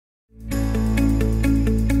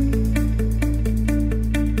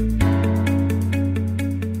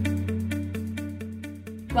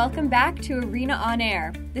welcome back to Arena on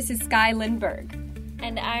Air. This is Sky Lindberg.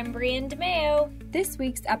 And I'm Brian DeMeo. This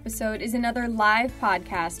week's episode is another live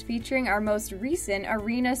podcast featuring our most recent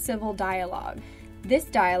Arena Civil Dialogue. This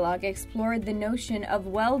dialogue explored the notion of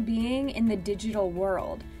well-being in the digital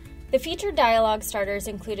world. The featured dialogue starters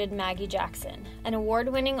included Maggie Jackson, an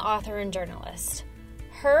award-winning author and journalist.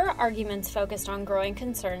 Her arguments focused on growing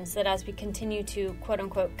concerns that as we continue to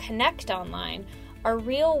quote-unquote connect online, our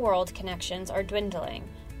real-world connections are dwindling,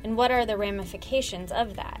 and what are the ramifications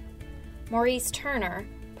of that? Maurice Turner,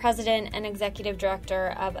 President and Executive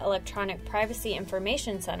Director of Electronic Privacy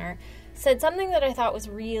Information Center, said something that I thought was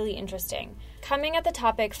really interesting. Coming at the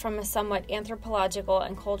topic from a somewhat anthropological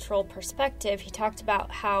and cultural perspective, he talked about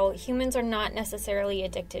how humans are not necessarily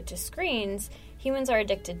addicted to screens, humans are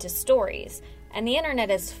addicted to stories, and the internet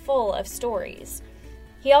is full of stories.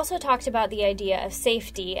 He also talked about the idea of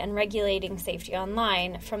safety and regulating safety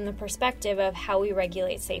online from the perspective of how we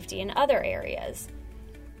regulate safety in other areas.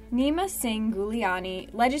 Nima Singh Guliani,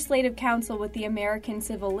 Legislative Counsel with the American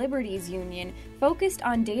Civil Liberties Union, focused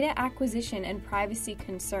on data acquisition and privacy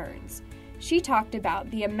concerns. She talked about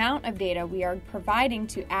the amount of data we are providing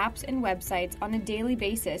to apps and websites on a daily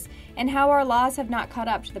basis and how our laws have not caught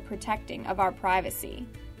up to the protecting of our privacy.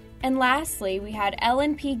 And lastly, we had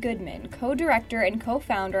Ellen P. Goodman, co-director and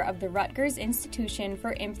co-founder of the Rutgers Institution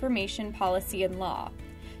for Information Policy and Law.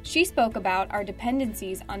 She spoke about our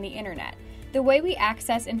dependencies on the internet, the way we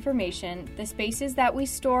access information, the spaces that we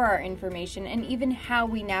store our information, and even how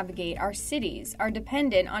we navigate our cities are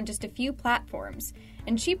dependent on just a few platforms.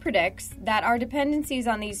 And she predicts that our dependencies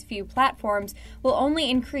on these few platforms will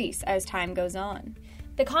only increase as time goes on.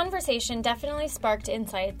 The conversation definitely sparked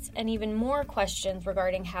insights and even more questions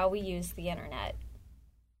regarding how we use the internet.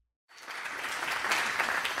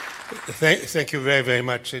 Thank you very, very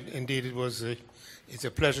much. Indeed, it's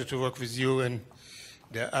a pleasure to work with you and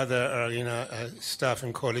the other Arena staff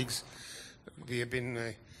and colleagues. We have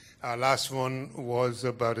been, our last one was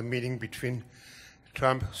about a meeting between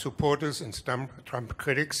Trump supporters and Trump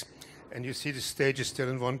critics, and you see the stage is still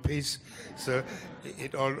in one piece, so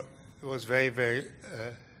it all was very, very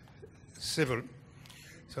civil.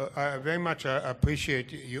 So I very much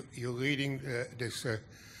appreciate you reading this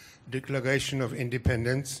Declaration of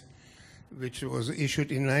Independence, which was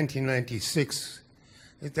issued in 1996.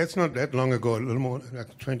 That's not that long ago, a little more,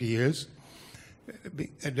 like 20 years.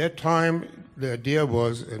 At that time, the idea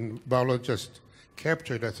was, and Barlow just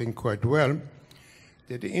captured, I think, quite well,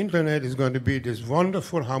 that the internet is going to be this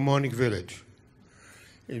wonderful harmonic village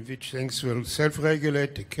in which things will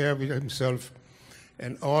self-regulate, take care of themselves,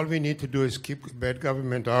 and all we need to do is keep bad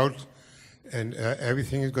government out, and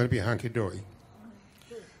everything is going to be hunky-dory.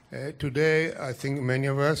 Today, I think many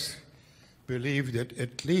of us believe that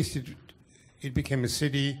at least it became a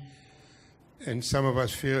city, and some of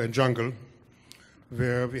us fear a jungle,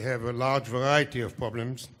 where we have a large variety of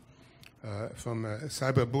problems, from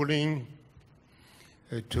cyberbullying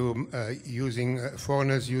to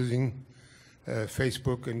foreigners using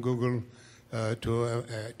Facebook and Google to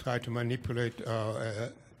try to manipulate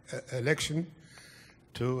our election,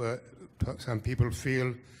 to some people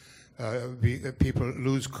feel people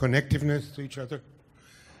lose connectiveness to each other,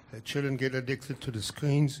 children get addicted to the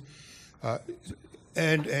screens,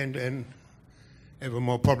 and ever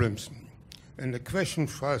more problems. And the question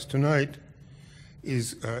for us tonight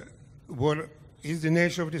is what is the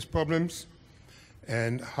nature of these problems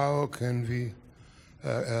and how can we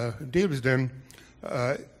deal with them?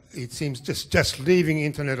 It seems just leaving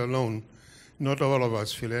internet alone, not all of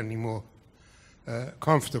us feel any more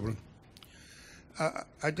comfortable.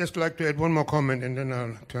 I'd just like to add one more comment and then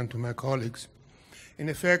I'll turn to my colleagues. In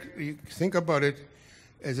effect, you think about it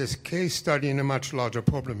as a case study in a much larger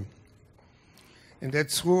problem. And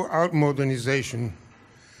that throughout modernization,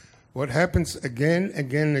 what happens again,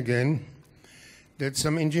 that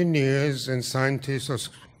some engineers and scientists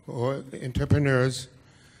or entrepreneurs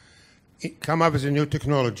come up with a new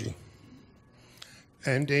technology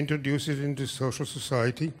and they introduce it into social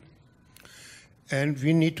society, and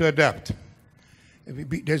we need to adapt.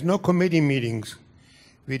 There's no committee meetings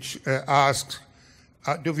which ask,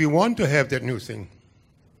 do we want to have that new thing?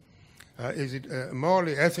 Is it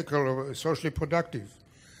morally ethical or socially productive?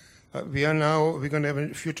 We're going to have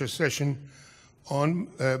a future session on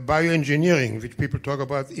bioengineering, which people talk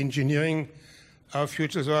about engineering our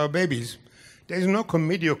futures or our babies. There's no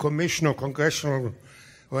committee or commission or congressional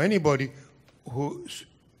or anybody who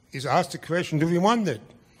is asked the question, do we want that?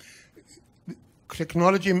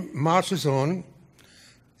 Technology marches on,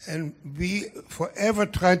 and we forever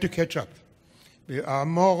try to catch up. Our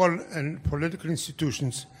moral and political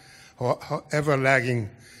institutions are ever lagging.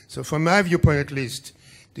 So from my viewpoint at least,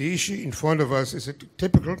 The issue in front of us is a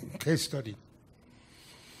typical case study.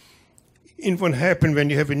 It won't happen when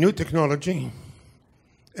you have a new technology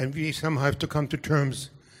and we somehow have to come to terms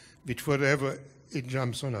with whatever it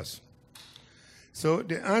jumps on us. So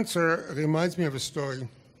the answer reminds me of a story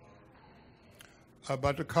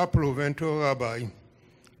about a couple who went to a rabbi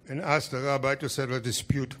and asked the rabbi to settle a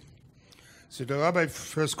dispute. So the rabbi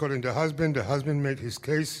first called in the husband made his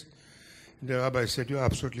case, and the rabbi said, "You're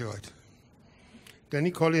absolutely right." Then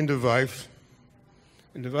he called in the wife,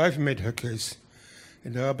 and the wife made her case,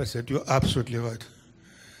 and the rabbi said, "You're absolutely right."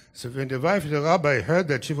 So when the wife of the rabbi heard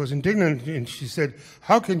that, she was indignant, and she said,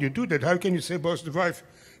 "How can you do that? How can you say both the wife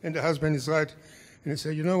and the husband is right?" And he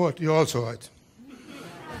said, "You know what? You're also right."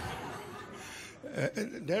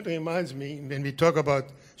 That reminds me, when we talk about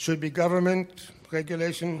should it be government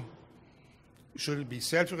regulation, should it be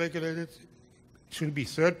self-regulated, should it be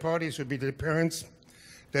third parties, should it be the parents,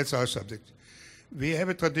 that's our subject. We have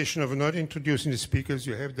a tradition of not introducing the speakers.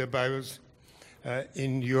 You have their bios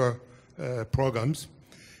in your programs.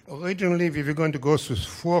 Originally, we were going to go through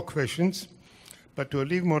 4 questions, but to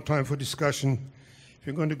leave more time for discussion,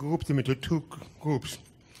 we're going to group them into 2 groups.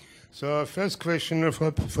 So our first question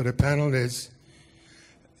for the panel is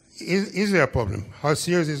there a problem? How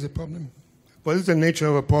serious is the problem? What is the nature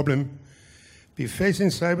of a problem we face in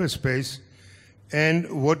cyberspace,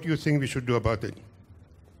 and what do you think we should do about it?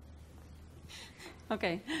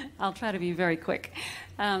 Okay, I'll try to be very quick.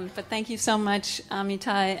 But thank you so much,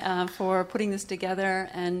 Amitai, for putting this together,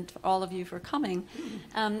 and all of you for coming.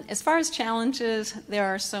 As far as challenges, there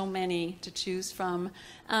are so many to choose from.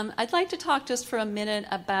 I'd like to talk just for a minute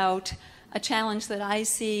about a challenge that I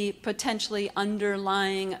see potentially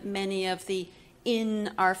underlying many of the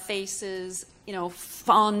in-our-faces,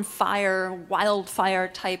 on fire, wildfire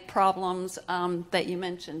type problems that you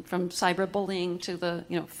mentioned, from cyberbullying to the,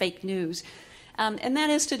 fake news. And that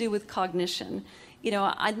is to do with cognition.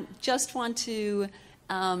 I just want to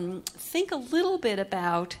think a little bit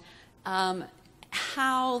about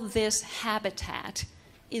how this habitat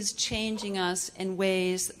is changing us in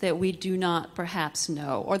ways that we do not perhaps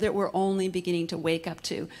know, or that we're only beginning to wake up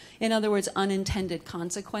to. In other words, unintended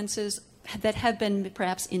consequences that have been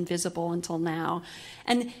perhaps invisible until now.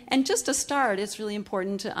 And just to start, it's really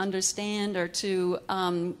important to understand, or to,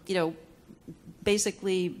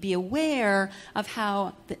 basically be aware of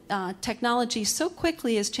how technology so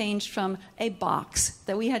quickly has changed from a box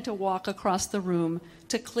that we had to walk across the room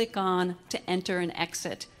to click on to enter and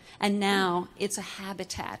exit. And now it's a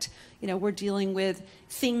habitat. We're dealing with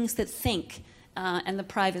things that think, and the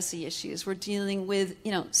privacy issues. We're dealing with,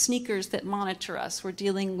 sneakers that monitor us. We're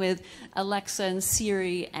dealing with Alexa and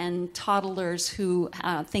Siri and toddlers who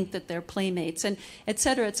think that they're playmates, and et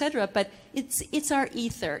cetera, et cetera. But it's our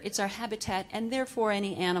ether, it's our habitat, and therefore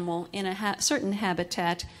any animal in a certain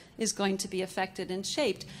habitat is going to be affected and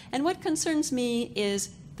shaped. And what concerns me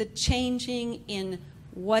is the changing in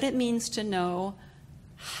what it means to know,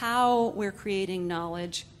 how we're creating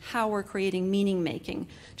knowledge, how we're creating meaning-making.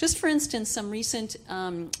 Just for instance, some recent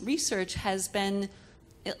research has been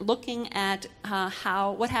looking at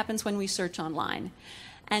what happens when we search online.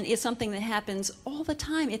 And it's something that happens all the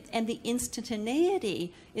time, and the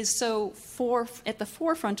instantaneity is so at the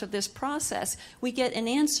forefront of this process. We get an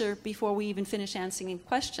answer before we even finish answering a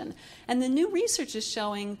question. And the new research is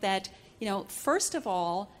showing that, first of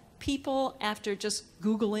all, people, after just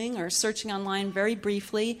Googling or searching online very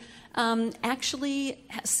briefly, actually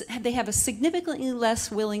they have a significantly less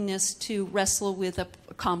willingness to wrestle with a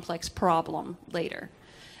complex problem later.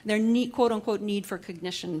 Their quote-unquote need for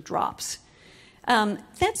cognition drops.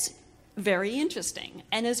 That's very interesting.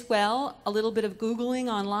 And as well, a little bit of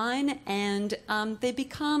Googling online, and they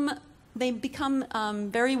become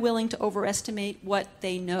very willing to overestimate what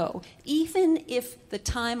they know, even if the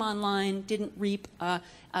time online didn't reap a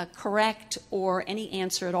correct or any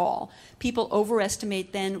answer at all. People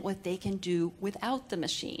overestimate then what they can do without the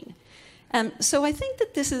machine. So I think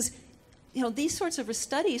that this is, these sorts of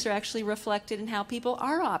studies are actually reflected in how people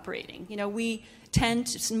are operating. We tend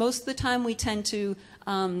to, most of the time, we tend to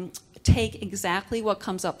take exactly what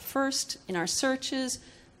comes up first in our searches.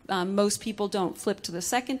 Most people don't flip to the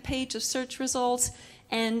second page of search results,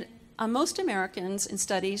 and most Americans in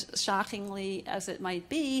studies, shockingly as it might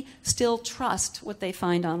be, still trust what they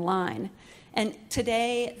find online. And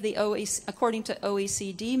today, according to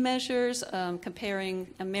OECD measures, comparing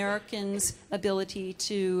Americans' ability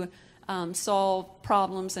to solve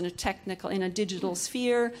problems in a digital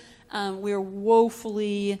sphere, we're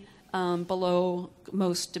woefully below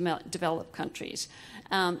most developed countries.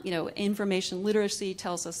 Information literacy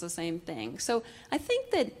tells us the same thing. So I think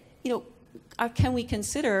that, can we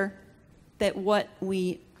consider that what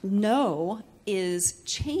we know is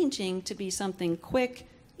changing to be something quick,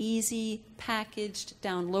 easy, packaged,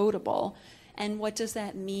 downloadable. And what does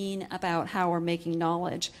that mean about how we're making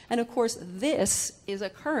knowledge? And of course, this is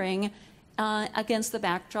occurring against the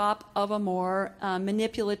backdrop of a more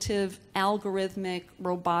manipulative, algorithmic,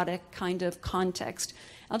 robotic kind of context.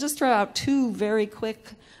 I'll just throw out two very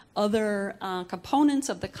quick other components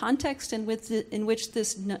of the context in which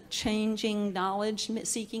this changing knowledge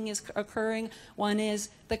seeking is occurring. One is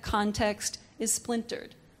the context is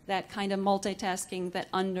splintered, that kind of multitasking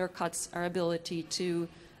that undercuts our ability to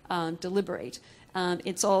deliberate.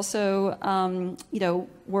 It's also,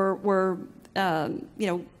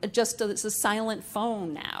 it's a silent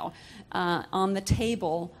phone now on the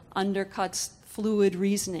table undercuts fluid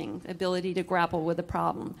reasoning, ability to grapple with a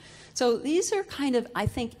problem. So these are kind of, I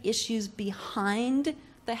think, issues behind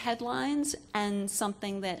the headlines and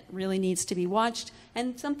something that really needs to be watched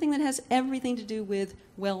and something that has everything to do with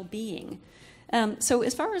well-being. So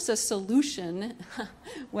as far as a solution,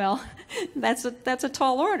 well, that's a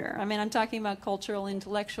tall order. I mean, I'm talking about cultural,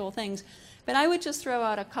 intellectual things. But I would just throw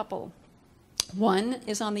out a couple. One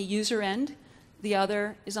is on the user end. The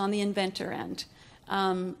other is on the inventor end.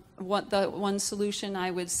 What the one solution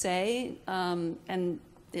I would say, and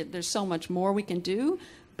there's so much more we can do,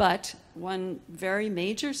 but one very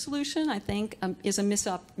major solution, I think, is a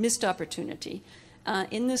missed opportunity.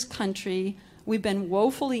 In this country, we've been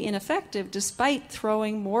woefully ineffective despite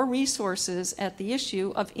throwing more resources at the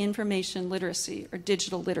issue of information literacy or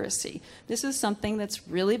digital literacy. This is something that's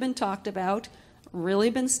really been talked about,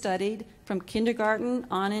 really been studied from kindergarten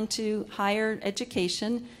on into higher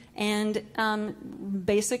education, and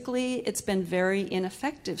basically it's been very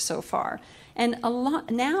ineffective so far. And a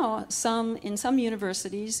lot now, in some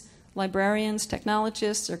universities, librarians,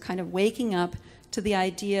 technologists are kind of waking up to the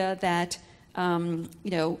idea that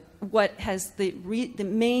what has the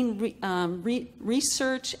main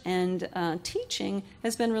research and teaching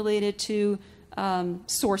has been related to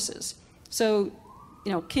sources. So,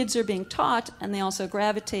 kids are being taught, and they also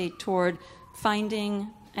gravitate toward finding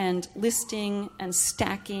and listing and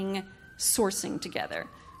stacking, sourcing together,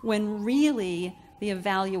 when really the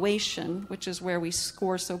evaluation, which is where we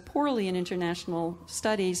score so poorly in international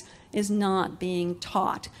studies, is not being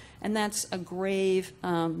taught. And that's a grave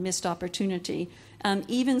missed opportunity.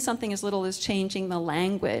 Even something as little as changing the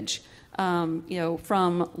language, from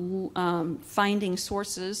finding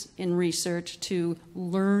sources in research to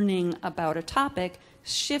learning about a topic,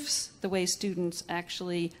 shifts the way students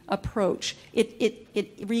actually approach. It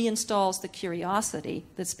reinstalls the curiosity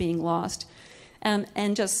that's being lost.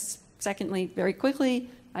 And just secondly, very quickly,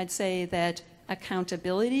 I'd say that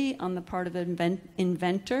accountability on the part of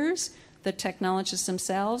inventors, the technologists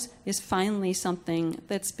themselves, is finally something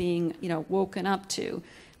that's being woken up to.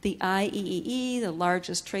 The IEEE, the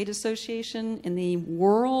largest trade association in the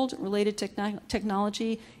world related to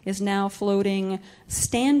technology, is now floating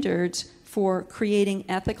standards for creating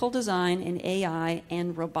ethical design in AI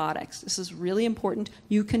and robotics. This is really important.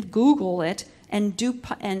 You can Google it and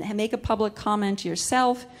make a public comment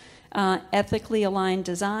yourself. Ethically aligned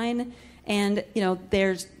design, and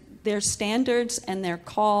their standards and their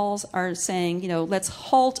calls are saying, let's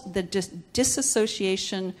halt the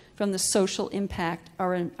disassociation from the social impact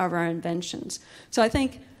of our inventions. So I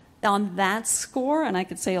think on that score, and I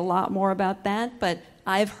could say a lot more about that, but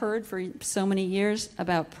I've heard for so many years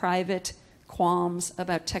about private qualms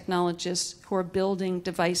about technologists who are building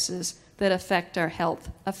devices that affect our health,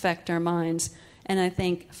 affect our minds. And I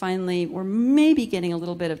think finally we're maybe getting a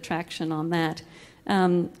little bit of traction on that.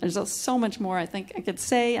 There's so much more I think I could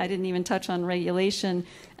say. I didn't even touch on regulation.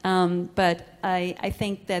 But I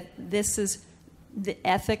think that this is the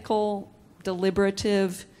ethical,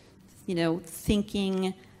 deliberative,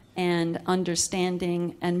 thinking and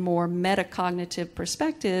understanding and more metacognitive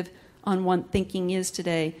perspective on what thinking is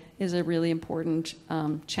today is a really important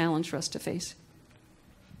challenge for us to face.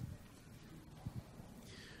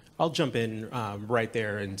 I'll jump in right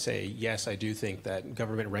there and say, yes, I do think that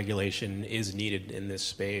government regulation is needed in this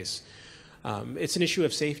space. It's an issue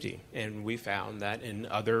of safety, and we found that in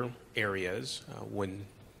other areas, when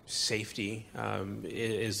safety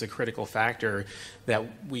is the critical factor, that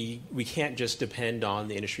we can't just depend on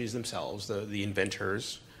the industries themselves, the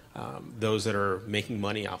inventors, those that are making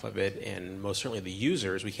money off of it, and most certainly the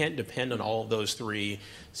users. We can't depend on all of those three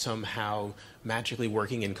somehow magically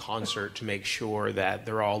working in concert to make sure that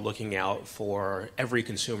they're all looking out for every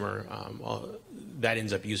consumer that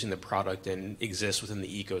ends up using the product and exists within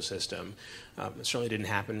the ecosystem. It certainly didn't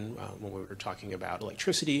happen when we were talking about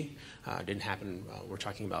electricity. It didn't happen when we're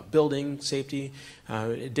talking about building safety.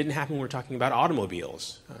 It didn't happen when we're talking about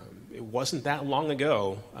automobiles. It wasn't that long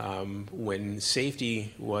ago when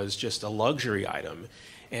safety was just a luxury item,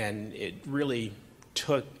 and it really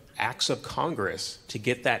took acts of Congress to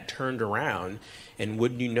get that turned around. And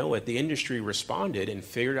wouldn't you know it, the industry responded and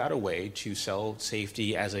figured out a way to sell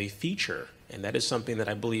safety as a feature. And that is something that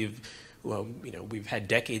I believe, we've had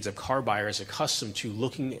decades of car buyers accustomed to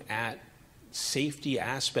looking at safety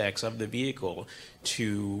aspects of the vehicle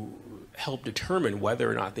to help determine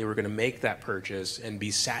whether or not they were going to make that purchase and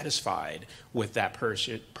be satisfied with that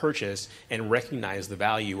purchase and recognize the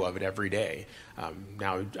value of it every day.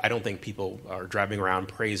 Now, I don't think people are driving around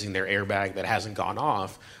praising their airbag that hasn't gone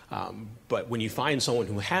off, but when you find someone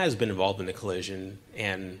who has been involved in a collision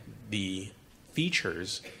and the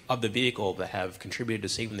features of the vehicle that have contributed to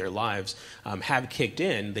saving their lives have kicked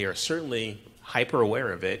in, they are certainly hyper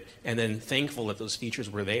aware of it and then thankful that those features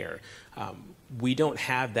were there. We don't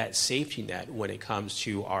have that safety net when it comes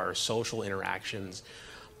to our social interactions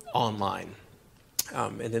online.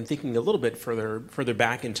 And then thinking a little bit further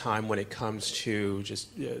back in time when it comes to just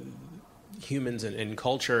humans and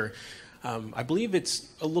culture, I believe it's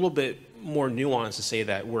a little bit more nuanced to say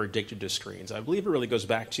that we're addicted to screens. I believe it really goes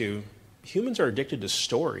back to humans are addicted to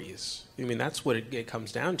stories. I mean, that's what it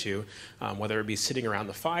comes down to, whether it be sitting around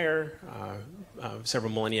the fire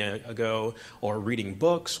several millennia ago, or reading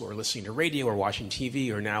books, or listening to radio, or watching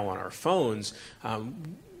TV, or now on our phones.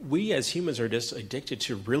 We as humans are just addicted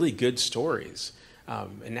to really good stories.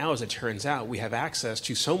 And now, as it turns out, we have access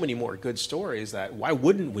to so many more good stories that why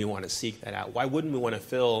wouldn't we want to seek that out? Why wouldn't we want to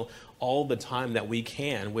fill all the time that we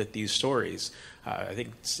can with these stories? I think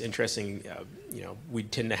it's interesting, we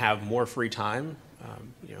tend to have more free time.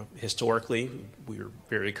 Historically, we were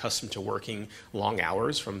very accustomed to working long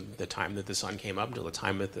hours from the time that the sun came up until the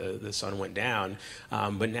time that the sun went down.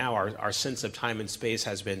 But now our sense of time and space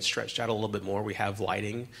has been stretched out a little bit more. We have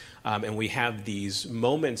lighting, and we have these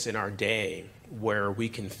moments in our day where we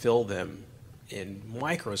can fill them in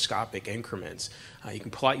microscopic increments. You can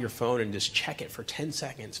pull out your phone and just check it for 10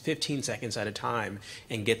 seconds, 15 seconds at a time,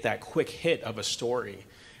 and get that quick hit of a story.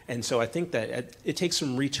 And so I think that it takes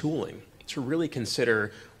some retooling to really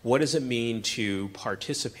consider what does it mean to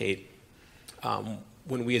participate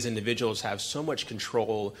when we as individuals have so much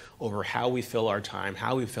control over how we fill our time,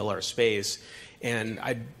 how we fill our space. And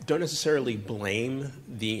I don't necessarily blame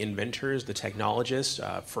the inventors, the technologists,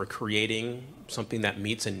 for creating something that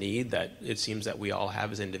meets a need that it seems that we all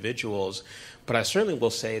have as individuals. But I certainly will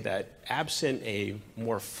say that absent a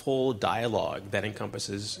more full dialogue that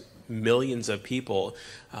encompasses millions of people,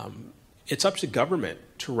 it's up to government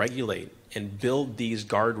to regulate and build these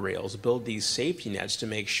guardrails, build these safety nets to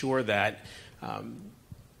make sure that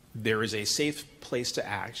there is a safe place to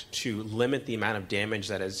act to limit the amount of damage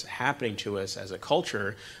that is happening to us as a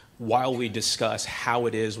culture while we discuss how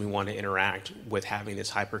it is we want to interact with having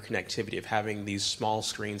this hyperconnectivity, of having these small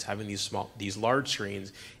screens, having these large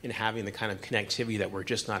screens, and having the kind of connectivity that we're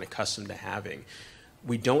just not accustomed to having.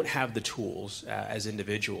 We don't have the tools as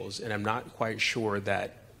individuals, and I'm not quite sure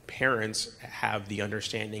that parents have the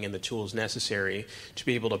understanding and the tools necessary to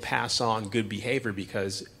be able to pass on good behavior,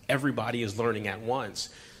 because everybody is learning at once.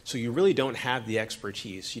 So you really don't have the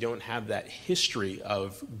expertise. You don't have that history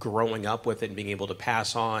of growing up with it and being able to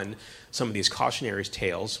pass on some of these cautionary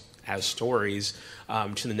tales as stories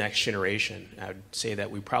to the next generation. I'd say that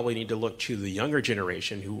we probably need to look to the younger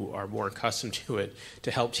generation who are more accustomed to it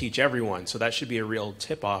to help teach everyone. So that should be a real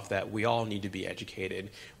tip-off that we all need to be educated.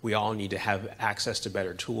 We all need to have access to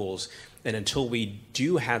better tools. And until we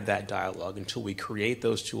do have that dialogue, until we create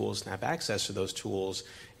those tools and have access to those tools,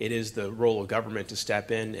 it is the role of government to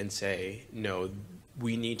step in and say, no,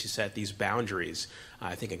 we need to set these boundaries.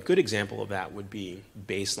 I think a good example of that would be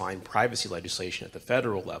baseline privacy legislation at the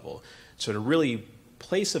federal level. So to really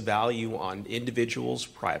place a value on individuals'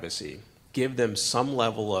 privacy, give them some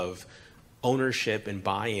level of ownership and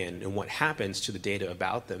buy-in in what happens to the data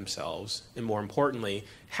about themselves, and more importantly,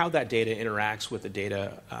 how that data interacts with the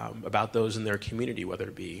data about those in their community, whether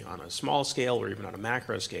it be on a small scale or even on a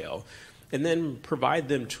macro scale, and then provide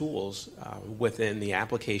them tools within the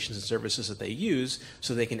applications and services that they use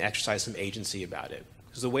so they can exercise some agency about it.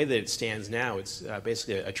 Because the way that it stands now, it's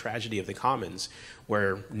basically a tragedy of the commons,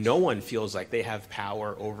 where no one feels like they have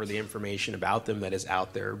power over the information about them that is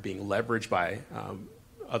out there being leveraged by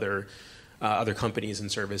other companies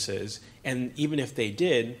and services. And even if they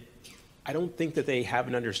did, I don't think that they have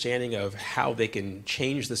an understanding of how they can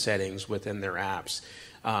change the settings within their apps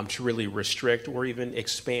to really restrict or even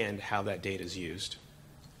expand how that data is used.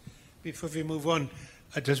 Before we move on,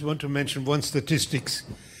 I just want to mention one statistics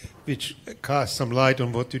which casts some light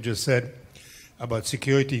on what you just said about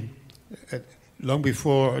security. Long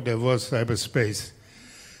before there was cyberspace,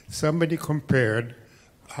 somebody compared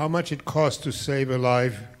how much it costs to save a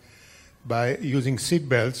life by using seat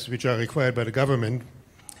belts, which are required by the government,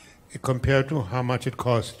 compared to how much it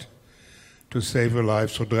costs to save a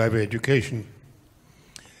life for driver education.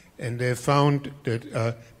 And they found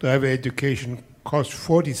that driver education costs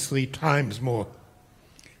 43 times more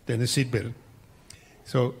than a seatbelt.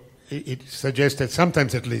 So it suggests that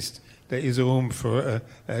sometimes, at least, there is a room for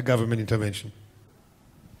a government intervention.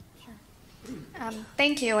 Sure.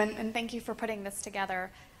 Thank you, and thank you for putting this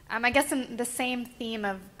together. I guess in the same theme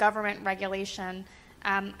of government regulation,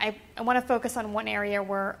 I want to focus on one area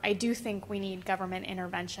where I do think we need government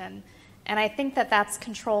intervention, and I think that that's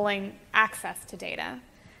controlling access to data.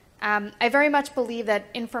 I very much believe that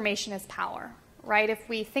information is power, right? If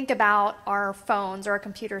we think about our phones or our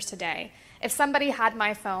computers today, if somebody had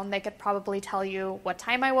my phone, they could probably tell you what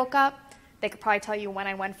time I woke up, they could probably tell you when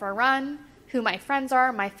I went for a run, who my friends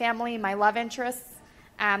are, my family, my love interests.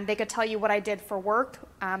 They could tell you what I did for work,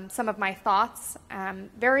 some of my thoughts,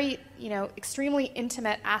 very, extremely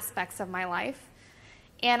intimate aspects of my life.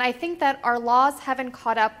 And I think that our laws haven't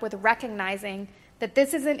caught up with recognizing that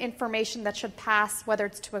this isn't information that should pass, whether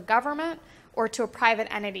it's to a government or to a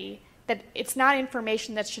private entity, that it's not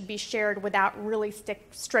information that should be shared without really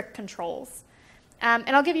strict controls.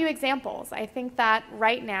 And I'll give you examples. I think that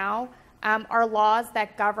right now, our laws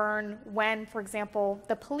that govern when, for example,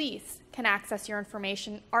 the police can access your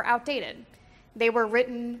information are outdated. They were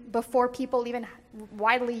written before people even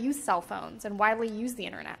widely use cell phones and widely use the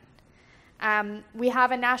internet. We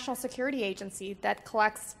have a national security agency that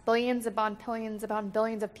collects billions upon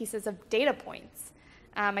billions of pieces of data points.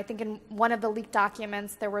 I think in one of the leaked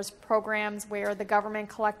documents, there was programs where the government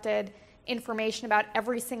collected information about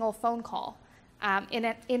every single phone call in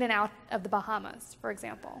and out of the Bahamas, for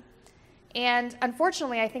example. And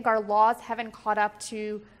unfortunately, I think our laws haven't caught up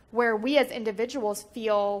to where we as individuals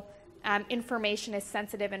feel information is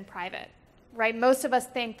sensitive and private, right? Most of us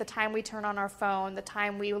think the time we turn on our phone, the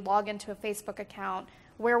time we log into a Facebook account,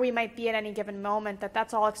 where we might be at any given moment,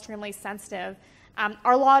 that's all extremely sensitive.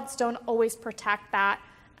 Our laws don't always protect that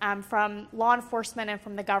from law enforcement and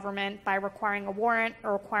from the government by requiring a warrant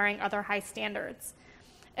or requiring other high standards.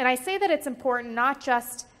 And I say that it's important not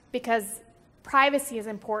just because privacy is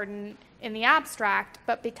important in the abstract,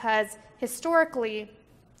 but because historically,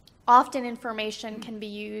 often information can be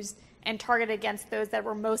used and targeted against those that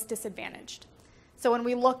were most disadvantaged. So when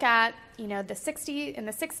we look at, in the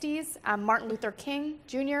 60s, Martin Luther King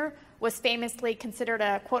Jr. was famously considered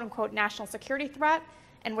a quote-unquote national security threat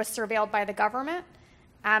and was surveilled by the government.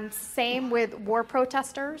 Same with war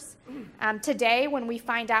protesters. Today, when we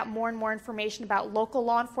find out more and more information about local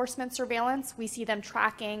law enforcement surveillance, we see them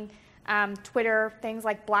tracking Twitter, things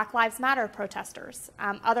like Black Lives Matter protesters,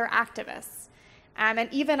 other activists. And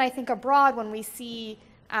even, I think, abroad, when we see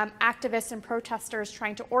activists and protesters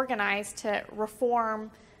trying to organize to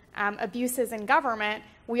reform abuses in government,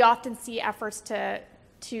 we often see efforts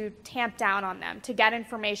to tamp down on them, to get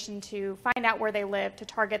information, to find out where they live, to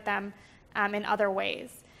target them in other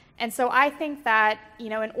ways. And so I think that,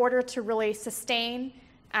 in order to really sustain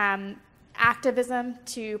activism,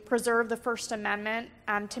 to preserve the First Amendment,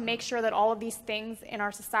 to make sure that all of these things in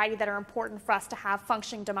our society that are important for us to have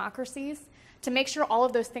functioning democracies, to make sure all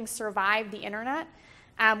of those things survive the internet,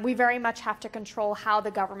 we very much have to control how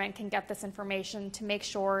the government can get this information to make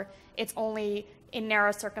sure it's only in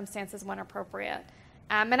narrow circumstances when appropriate.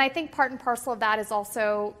 And I think part and parcel of that is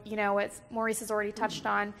also, as Maurice has already touched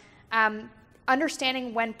on,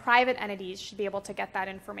 understanding when private entities should be able to get that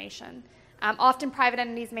information. Often private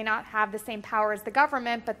entities may not have the same power as the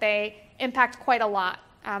government, but they impact quite a lot.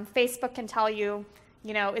 Facebook can tell you,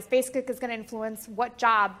 if Facebook is going to influence what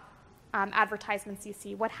job advertisements you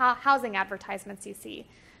see, what housing advertisements you see.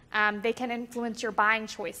 They can influence your buying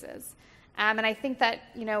choices. And I think that,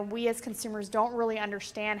 we as consumers don't really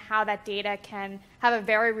understand how that data can have a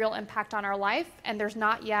very real impact on our life, and there's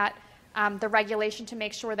not yet the regulation to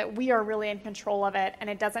make sure that we are really in control of it and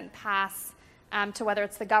it doesn't pass to whether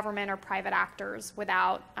it's the government or private actors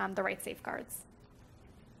without the right safeguards.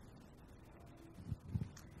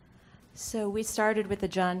 So we started with the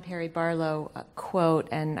John Perry Barlow quote,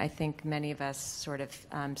 and I think many of us sort of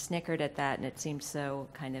snickered at that, and it seemed so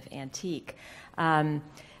kind of antique.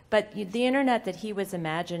 But the internet that he was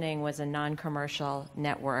imagining was a non-commercial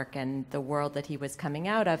network, and the world that he was coming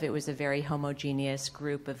out of, it was a very homogeneous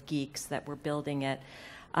group of geeks that were building it.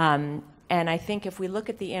 And I think if we look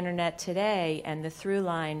at the internet today and the through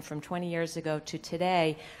line from 20 years ago to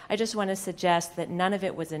today, I just want to suggest that none of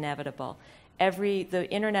it was inevitable. The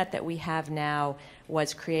internet that we have now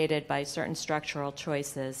was created by certain structural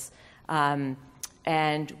choices, and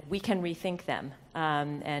we can rethink them.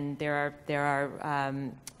 And there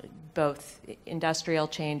are both industrial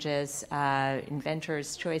changes,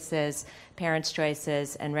 inventors' choices, parents'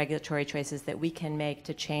 choices, and regulatory choices that we can make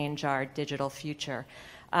to change our digital future.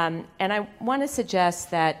 And I want to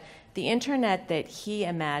suggest that the internet that he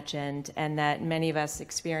imagined and that many of us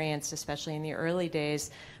experienced, especially in the early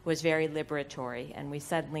days, was very liberatory. And we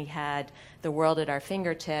suddenly had the world at our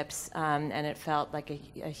fingertips, and it felt like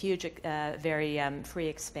a huge, very free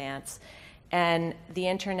expanse. And the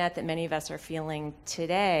internet that many of us are feeling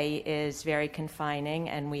today is very confining,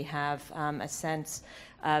 and we have a sense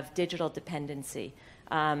of digital dependency,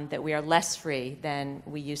 that we are less free than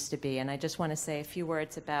we used to be. And I just want to say a few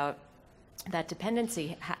words about that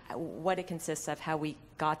dependency, what it consists of, how we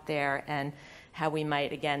got there, and how we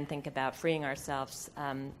might, again, think about freeing ourselves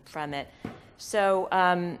from it. So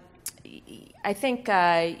I think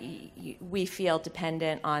we feel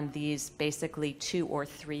dependent on these basically 2 or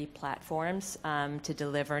 3 platforms to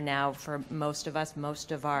deliver now for most of us,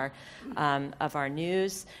 most of our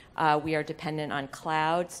news. We are dependent on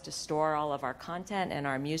clouds to store all of our content and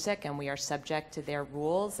our music, and we are subject to their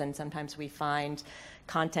rules. And sometimes we find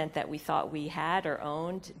content that we thought we had or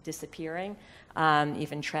owned disappearing,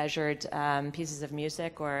 even treasured pieces of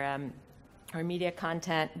music or media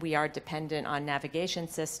content. We are dependent on navigation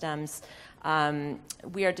systems.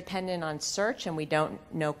 We are dependent on search, and we don't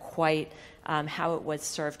know quite how it was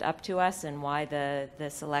served up to us and why the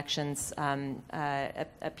selections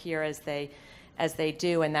appear as they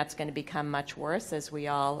do, and that's going to become much worse as we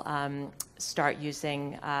all start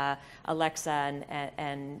using Alexa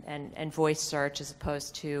and voice search as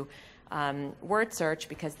opposed to word search,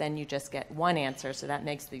 because then you just get one answer, so that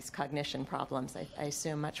makes these cognition problems, I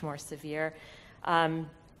assume, much more severe.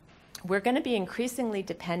 We're going to be increasingly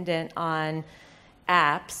dependent on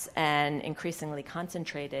apps and increasingly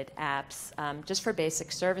concentrated apps just for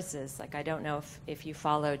basic services. Like, I don't know if you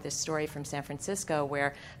followed this story from San Francisco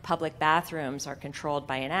where public bathrooms are controlled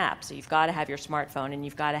by an app. So you've got to have your smartphone and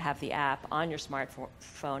you've got to have the app on your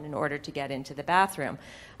smartphone in order to get into the bathroom.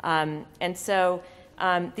 And so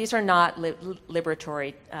these are not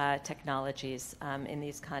liberatory technologies in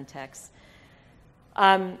these contexts.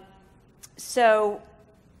 So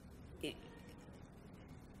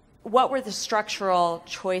what were the structural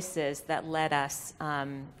choices that led us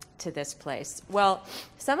to this place? Well,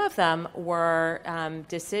 some of them were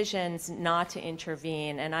decisions not to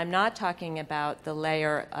intervene, and I'm not talking about the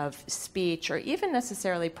layer of speech or even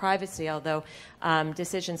necessarily privacy, although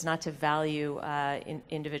decisions not to value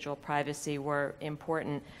individual privacy were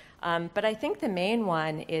important. But I think the main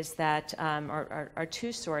one is that, are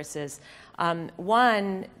 2 sources.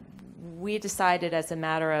 One, we decided as a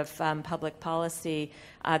matter of public policy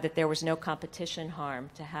that there was no competition harm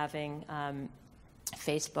to having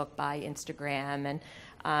Facebook buy Instagram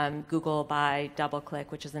and Google buy DoubleClick,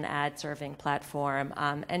 which is an ad-serving platform.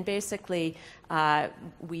 And basically,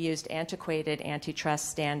 we used antiquated antitrust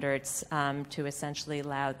standards to essentially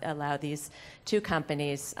allow these 2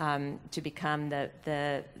 companies to become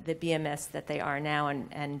the behemoths that they are now,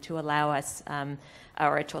 and to allow us,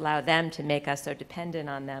 or to allow them to make us so dependent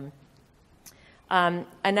on them.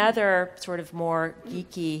 Another sort of more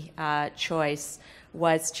geeky choice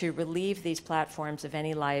was to relieve these platforms of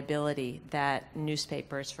any liability that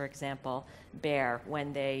newspapers, for example, bear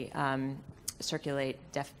when they circulate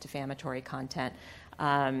defamatory content,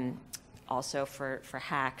 also for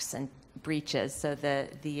hacks and breaches. So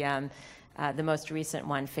the most recent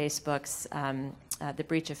one, Facebook's, the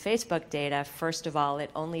breach of Facebook data, first of all,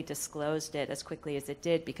 it only disclosed it as quickly as it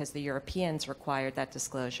did because the Europeans required that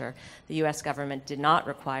disclosure. The U.S. government did not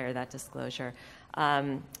require that disclosure.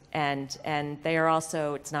 And they are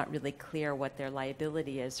also, it's not really clear what their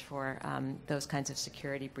liability is for those kinds of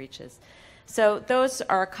security breaches. So those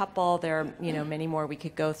are a couple. There are many more we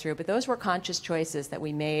could go through, but those were conscious choices that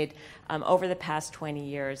we made over the past 20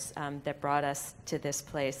 years that brought us to this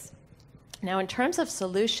place. Now, in terms of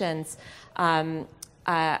solutions, I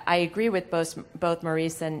agree with both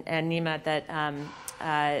Maurice and Nima that,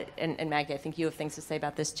 and Maggie, I think you have things to say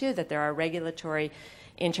about this too, that there are regulatory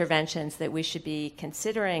interventions that we should be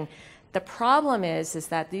considering. The problem is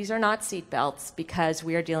that these are not seatbelts because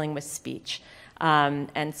we are dealing with speech. And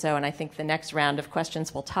I think the next round of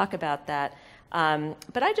questions will talk about that.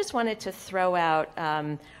 But I just wanted to throw out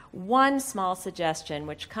one small suggestion,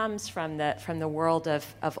 which comes from the world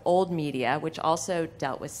of old media, which also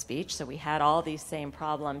dealt with speech. So we had all these same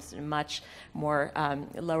problems in a much more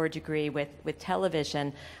lower degree with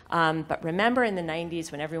television. But remember in the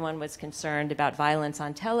 90s when everyone was concerned about violence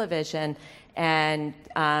on television, and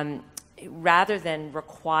rather than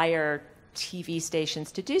require TV stations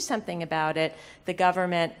to do something about it, the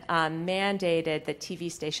government mandated that TV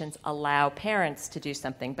stations allow parents to do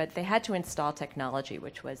something, but they had to install technology,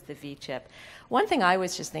 which was the V-chip. One thing I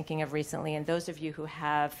was just thinking of recently, and those of you who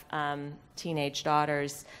have teenage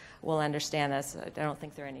daughters will understand this. I don't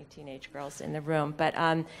think there are any teenage girls in the room, but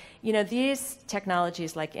these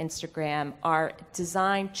technologies like Instagram are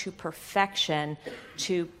designed to perfection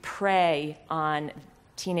to prey on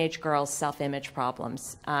teenage girls' self-image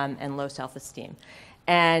problems and low self-esteem.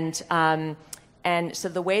 And so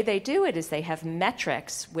the way they do it is they have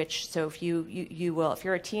metrics, which, so if if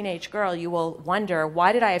you're a teenage girl, you will wonder,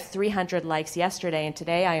 why did I have 300 likes yesterday and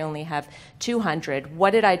today I only have 200?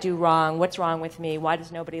 What did I do wrong? What's wrong with me? Why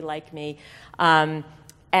does nobody like me? And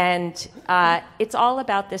it's all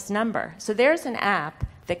about this number. So there's an app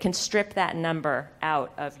that can strip that number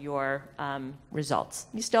out of your results.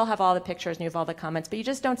 You still have all the pictures and you have all the comments, but you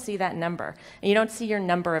just don't see that number. And you don't see your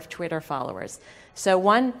number of Twitter followers. So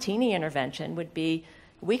one teeny intervention would be,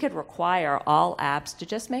 we could require all apps to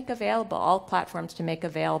just make available, all platforms to make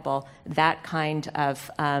available that kind of,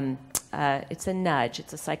 it's a nudge,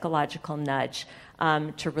 it's a psychological nudge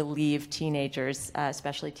to relieve teenagers,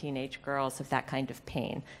 especially teenage girls, of that kind of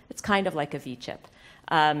pain. It's kind of like a V-chip.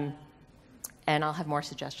 And I'll have more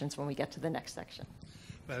suggestions when we get to the next section.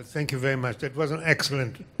 Well, thank you very much. That was an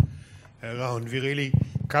excellent round. We really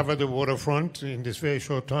covered the waterfront in this very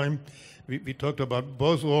short time. We talked about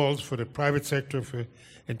both roles for the private sector, for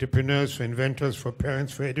entrepreneurs, for inventors, for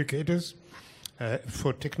parents, for educators,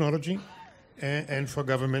 for technology, and for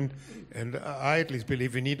government. And I at least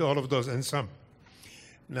believe we need all of those and some.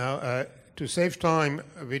 Now, to save time,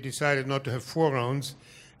 we decided not to have 4 rounds.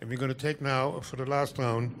 And we're going to take now, for the last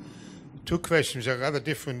round, 2 questions that are rather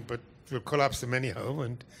different, but we'll collapse them anyhow,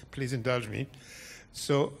 and please indulge me.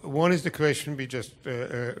 So one is the question we just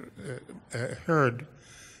heard,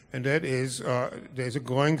 and that is there's a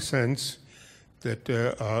growing sense that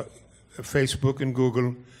Facebook and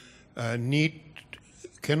Google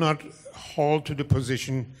cannot hold to the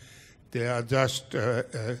position they are just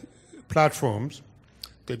platforms.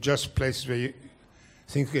 They're just places where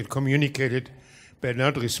things get communicated, but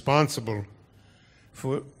not responsible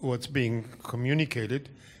for what's being communicated,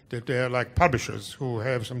 that they are like publishers who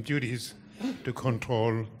have some duties to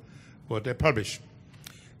control what they publish.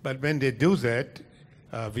 But when they do that,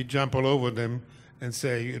 we jump all over them and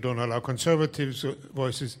say, you don't allow conservatives'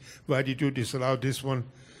 voices. Why did you disallow this one?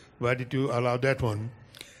 Why did you allow that one?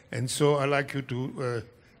 And so I'd like you to,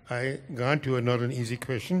 I grant you not an easy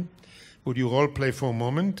question. Would you all play for a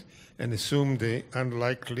moment and assume the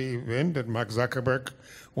unlikely event that Mark Zuckerberg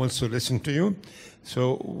wants to listen to you?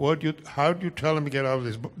 So how do you tell him to get out of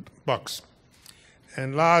this box?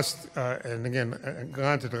 And last, and again,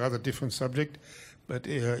 granted a rather different subject, but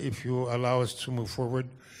if you allow us to move forward,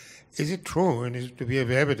 is it true, and do we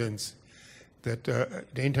have evidence that the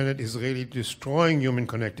internet is really destroying human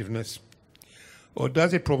connectiveness? Or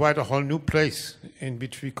does it provide a whole new place in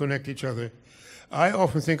which we connect each other? I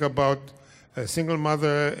often think about a single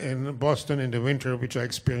mother in Boston in the winter, which I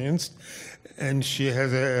experienced, and she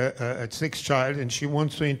has a 6th child, and she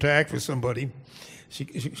wants to interact with somebody. She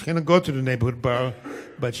cannot go to the neighborhood bar,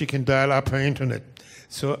 but she can dial up her internet.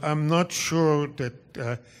 So I'm not sure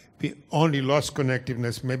that we only lost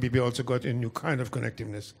connectiveness. Maybe we also got a new kind of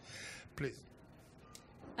connectiveness. Please.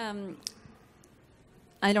 I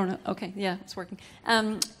don't know. Okay, yeah, it's working.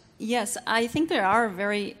 Yes, I think they are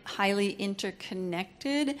very highly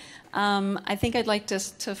interconnected. I think I'd like to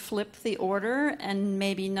flip the order and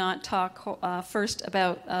maybe not talk first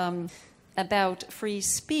about free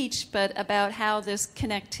speech, but about how this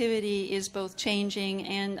connectivity is both changing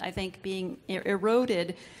and I think being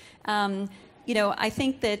eroded. I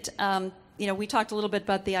think that we talked a little bit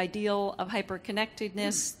about the ideal of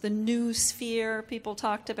hyperconnectedness, the new sphere people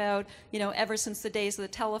talked about. Ever since the days of the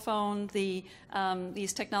telephone,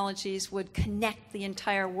 these technologies would connect the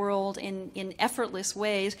entire world in effortless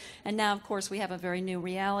ways. And now, of course, we have a very new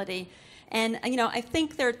reality. And, I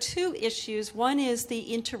think there are 2 issues. One is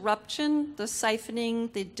the interruption, the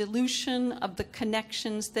siphoning, the dilution of the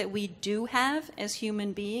connections that we do have as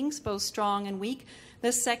human beings, both strong and weak.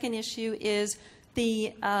 The second issue is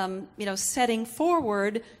the setting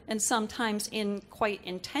forward, and sometimes in quite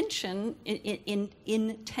intention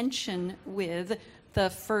with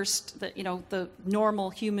the normal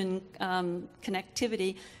human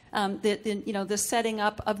connectivity, the setting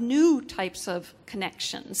up of new types of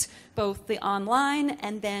connections, both the online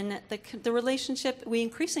and then the relationship we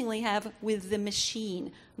increasingly have with the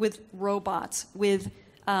machine, with robots, with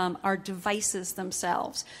our devices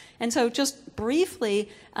themselves. And so just briefly,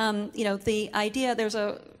 the idea,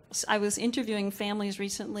 I was interviewing families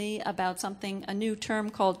recently about a new term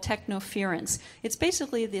called technoference. It's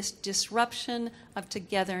basically this disruption of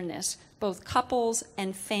togetherness, both couples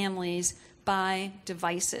and families, by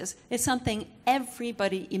devices. It's something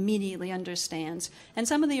everybody immediately understands. And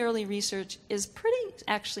some of the early research is pretty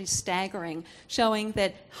actually staggering, showing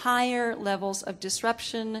that higher levels of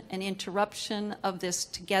disruption and interruption of this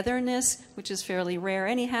togetherness, which is fairly rare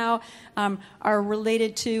anyhow, are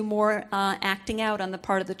related to more acting out on the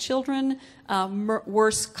part of the children,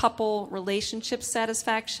 worse couple relationship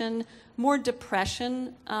satisfaction, more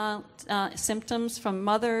depression symptoms from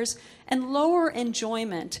mothers, and lower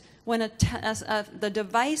enjoyment when the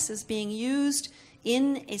device is being used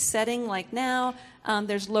in a setting like now.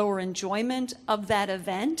 There's lower enjoyment of that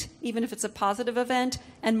event, even if it's a positive event,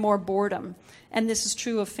 and more boredom. And this is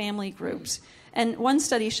true of family groups. And one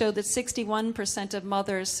study showed that 61% of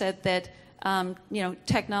mothers said that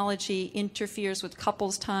technology interferes with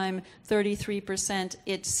couples' time. 33%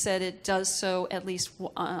 it said it does so at least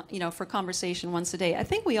for conversation once a day. I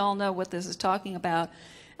think we all know what this is talking about.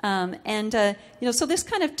 So this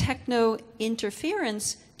kind of techno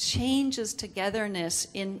interference changes togetherness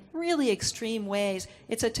in really extreme ways.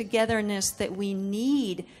 It's a togetherness that we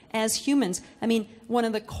need as humans. I mean, one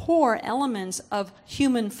of the core elements of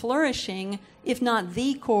human flourishing, if not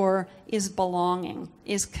the core, is belonging,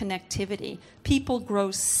 is connectivity. People grow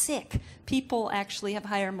sick. People actually have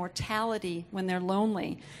higher mortality when they're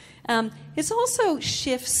lonely. It also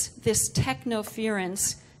shifts, this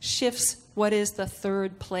technoference shifts what is the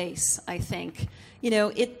third place, I think.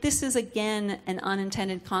 This is, again, an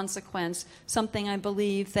unintended consequence, something I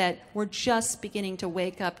believe that we're just beginning to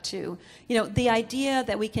wake up to. The idea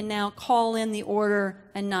that we can now call in the order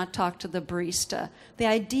and not talk to the barista. The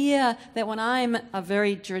idea that when I'm a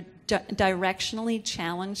very directionally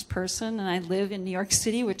challenged person, and I live in New York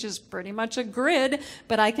City, which is pretty much a grid,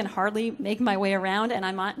 but I can hardly make my way around, and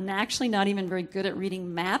I'm actually not even very good at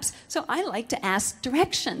reading maps, so I like to ask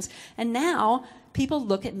directions. And now people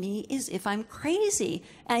look at me as if I'm crazy.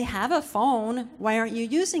 I have a phone, why aren't you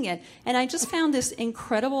using it? And I just found this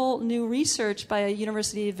incredible new research by a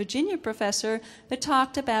University of Virginia professor that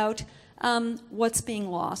talked about what's being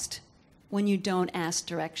lost when you don't ask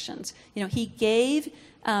directions. He gave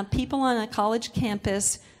people on a college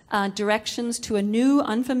campus directions to a new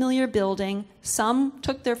unfamiliar building. Some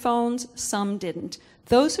took their phones, some didn't.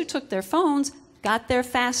 Those who took their phones got there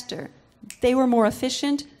faster. They were more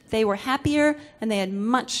efficient, they were happier, and they had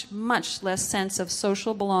much, much less sense of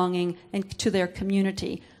social belonging and to their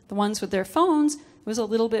community. The ones with their phones, it was a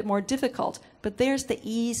little bit more difficult, but there's the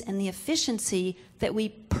ease and the efficiency that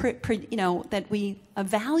we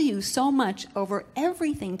value so much over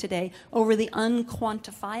everything today, over the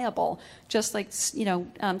unquantifiable. Just like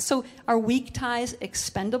so, are weak ties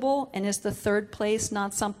expendable? And is the third place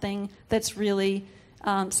not something that's really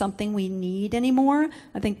something we need anymore?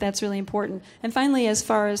 I think that's really important. And finally, as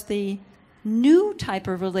far as the new type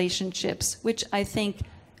of relationships, which I think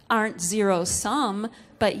aren't zero-sum,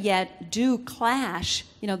 but yet do clash.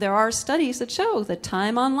 There are studies that show that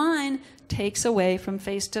time online takes away from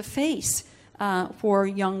face-to-face for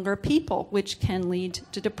younger people, which can lead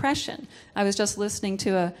to depression. I was just listening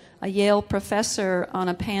to a Yale professor on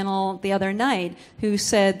a panel the other night who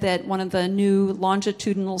said that one of the new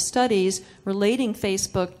longitudinal studies relating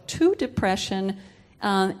Facebook to depression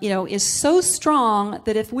is so strong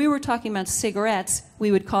that if we were talking about cigarettes,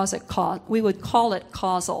 we would call it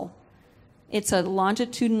causal. It's a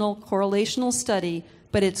longitudinal correlational study,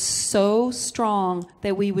 but it's so strong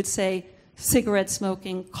that we would say cigarette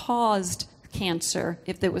smoking caused cancer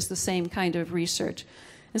if there was the same kind of research.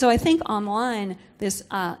 And so I think online, this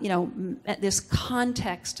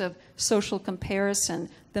context of social comparison,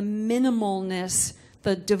 the minimalness,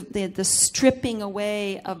 the stripping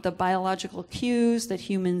away of the biological cues that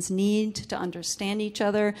humans need to understand each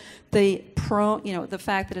other, the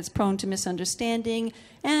fact that it's prone to misunderstanding,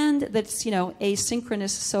 and that's asynchronous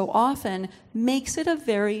so often makes it a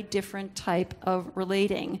very different type of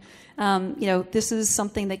relating. This is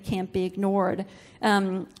something that can't be ignored.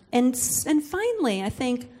 And finally, I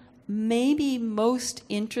think maybe most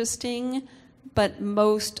interesting, but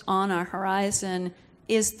most on our horizon,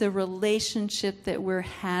 is the relationship that we're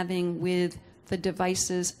having with the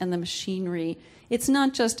devices and the machinery. It's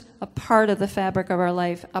not just a part of the fabric of our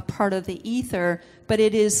life, a part of the ether, but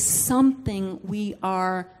it is something we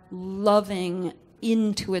are loving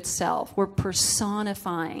into itself. We're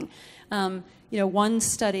personifying. One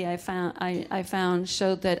study I found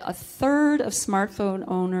showed that a third of smartphone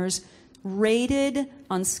owners rated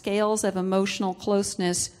on scales of emotional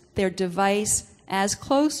closeness their device as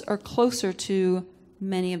close or closer to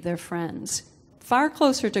many of their friends. Far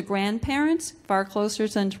closer to grandparents, far closer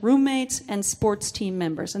than roommates and sports team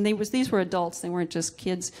members. And these were adults, they weren't just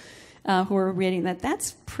kids who were rating that.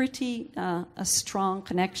 That's pretty a strong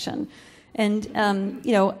connection. And,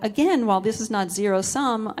 again, while this is not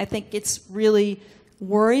zero-sum, I think it's really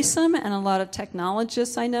worrisome, and a lot of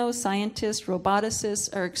technologists I know, scientists,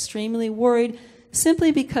 roboticists, are extremely worried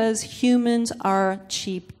simply because humans are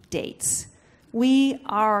cheap dates. We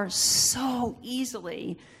are so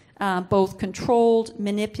easily both controlled,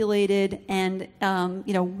 manipulated, and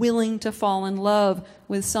willing to fall in love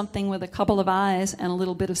with something with a couple of eyes and a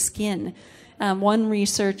little bit of skin. One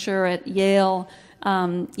researcher at Yale,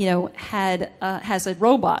 has a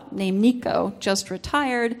robot named Nico, just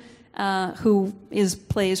retired, who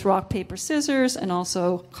plays rock, paper, scissors, and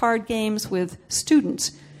also card games with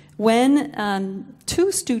students. When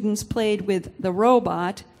 2 students played with the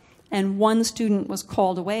robot, and one student was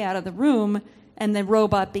called away out of the room, and the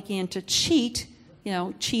robot began to cheat,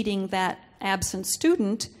 cheating that absent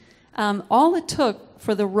student, all it took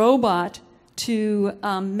for the robot to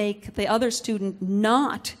make the other student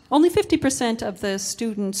only 50% of the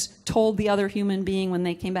students told the other human being when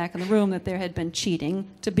they came back in the room that there had been cheating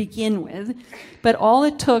to begin with. But all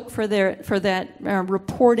it took for that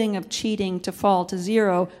reporting of cheating to fall to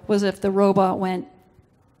 0 was if the robot went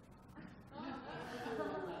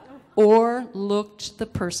or looked the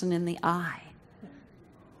person in the eye.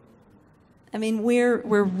 I mean,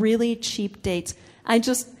 we're really cheap dates. I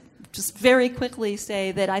just very quickly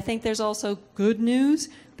say that I think there's also good news.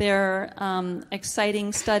 There are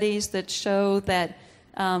exciting studies that show that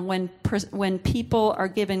when people are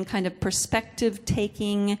given kind of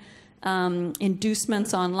perspective-taking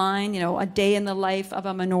inducements online, a day in the life of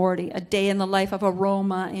a minority, a day in the life of a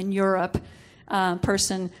Roma in Europe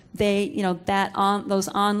person, those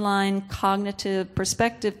online cognitive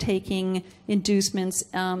perspective-taking inducements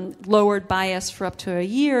lowered bias for up to a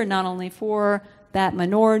year, not only for that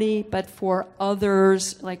minority, but for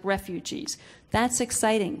others like refugees. That's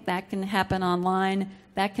exciting. That can happen online.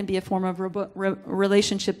 That can be a form of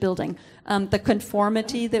relationship building. The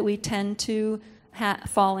conformity that we tend to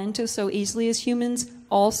fall into so easily as humans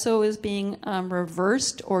also is being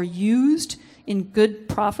reversed or used in good,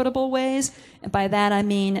 profitable ways. And by that I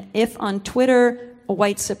mean if on Twitter a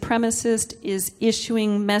white supremacist is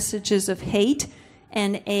issuing messages of hate,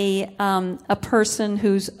 and a person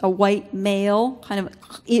who's a white male, kind of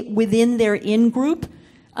within their in-group,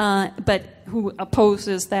 but who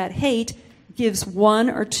opposes that hate, gives 1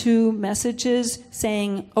 or 2 messages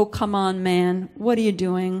saying, "Oh, come on, man, what are you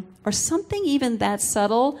doing?" or something even that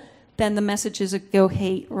subtle, then the messages go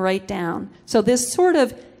hate right down. So this sort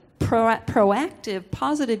of proactive,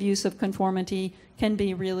 positive use of conformity can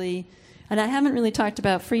be really, and I haven't really talked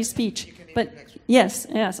about free speech, but yes,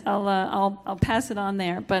 I'll pass it on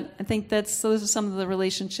there. But I think those are some of the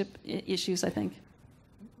relationship issues, I think.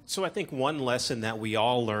 So I think one lesson that we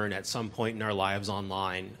all learn at some point in our lives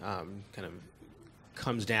online kind of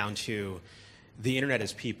comes down to the internet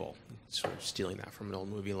is people. Sort of stealing that from an old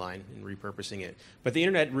movie line and repurposing it. But the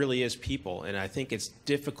internet really is people, and I think it's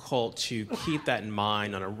difficult to keep that in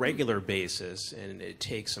mind on a regular basis, and it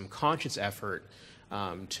takes some conscious effort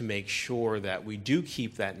to make sure that we do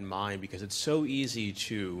keep that in mind, because it's so easy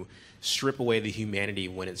to strip away the humanity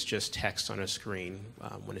when it's just text on a screen,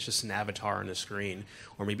 when it's just an avatar on a screen,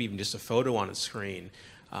 or maybe even just a photo on a screen.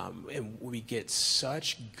 And we get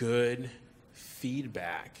such good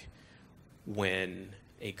feedback when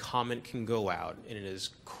a comment can go out and it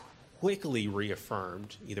is quickly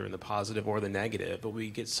reaffirmed, either in the positive or the negative, but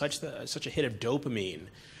we get such a hit of dopamine,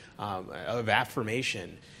 of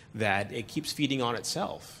affirmation, that it keeps feeding on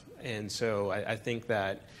itself. And so I think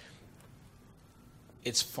that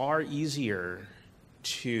it's far easier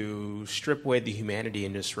to strip away the humanity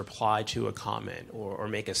and just reply to a comment or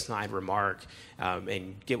make a snide remark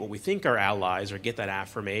and get what we think are allies or get that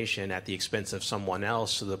affirmation at the expense of someone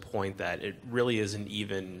else, to the point that it really isn't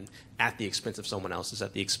even at the expense of someone else. It's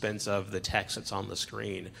at the expense of the text that's on the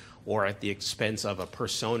screen, or at the expense of a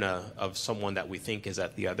persona of someone that we think is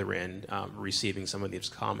at the other end receiving some of these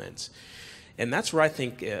comments. And that's where I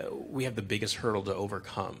think we have the biggest hurdle to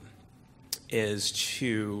overcome, is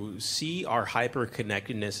to see our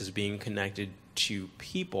hyper-connectedness as being connected to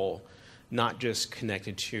people, not just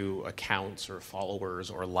connected to accounts or followers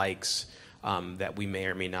or likes that we may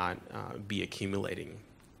or may not be accumulating.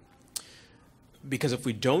 Because if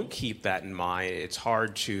we don't keep that in mind, it's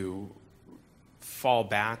hard to fall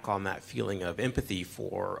back on that feeling of empathy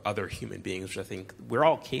for other human beings, which I think we're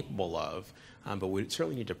all capable of, but we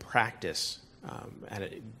certainly need to practice at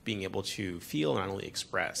it, being able to feel and not only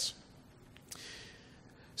express.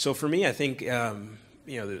 So for me, I think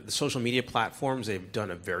the social media platforms, they've done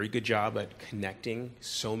a very good job at connecting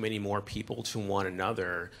so many more people to one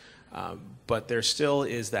another, but there still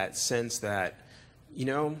is that sense that,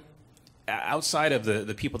 outside of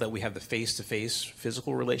the people that we have the face-to-face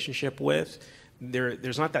physical relationship with,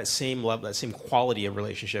 there's not that same level, that same quality of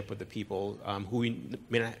relationship with the people who we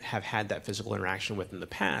may not have had that physical interaction with in the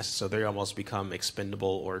past, so they almost become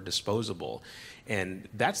expendable or disposable. And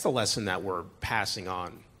that's the lesson that we're passing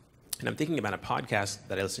on. And I'm thinking about a podcast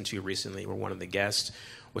that I listened to recently where one of the guests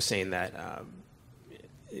was saying that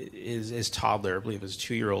his toddler, I believe his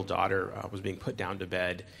 2-year-old daughter, was being put down to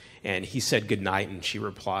bed, and he said goodnight, and she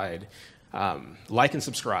replied, like and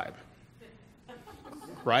subscribe.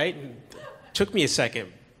 Right? Took me a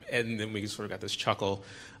second, and then we sort of got this chuckle,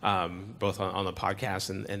 both on the podcast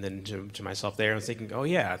and then to myself there. I was thinking, oh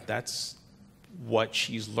yeah, that's what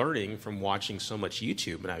she's learning from watching so much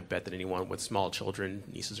YouTube. And I bet that anyone with small children,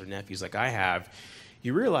 nieces or nephews like I have,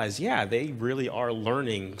 you realize, yeah, they really are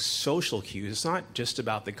learning social cues. It's not just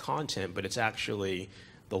about the content, but it's actually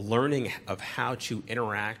the learning of how to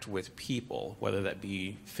interact with people, whether that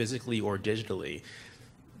be physically or digitally.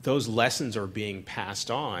 Those lessons are being passed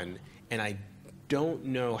on, and I don't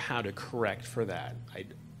know how to correct for that.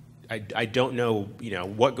 I don't know,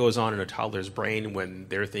 what goes on in a toddler's brain when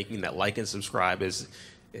they're thinking that like and subscribe is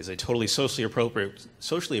a totally socially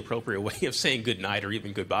appropriate way of saying good night or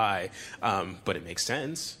even goodbye, but it makes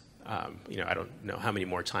sense. I don't know how many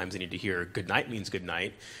more times they need to hear good night means good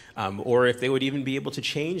night, or if they would even be able to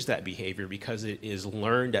change that behavior because it is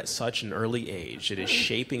learned at such an early age. It is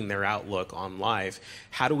shaping their outlook on life.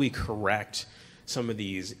 How do we correct some of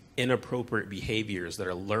these inappropriate behaviors that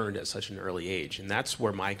are learned at such an early age? And that's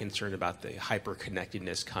where my concern about the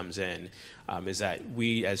hyper-connectedness comes in, is that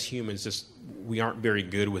we as humans we aren't very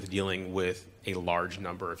good with dealing with a large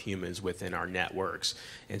number of humans within our networks.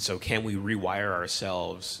 And so can we rewire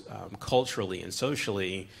ourselves culturally and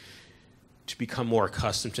socially to become more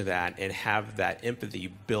accustomed to that and have that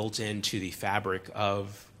empathy built into the fabric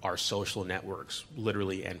of our social networks,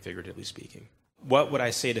 literally and figuratively speaking? What would I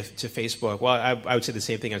say to Facebook? Well, I would say the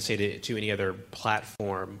same thing I'd say to any other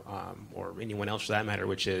platform or anyone else for that matter,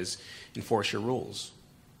 which is enforce your rules.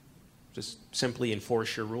 Just simply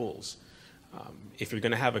enforce your rules. If you're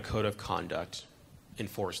going to have a code of conduct,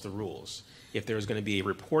 enforce the rules. If there's going to be a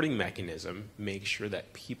reporting mechanism, make sure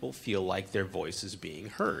that people feel like their voice is being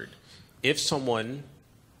heard. If someone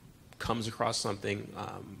comes across something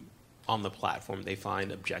on the platform they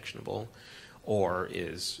find objectionable or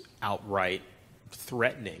is outright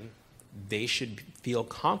threatening, they should feel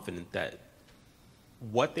confident that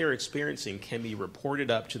what they're experiencing can be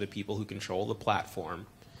reported up to the people who control the platform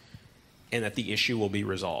and that the issue will be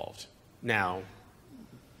resolved. Now,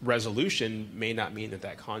 resolution may not mean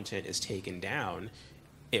that content is taken down.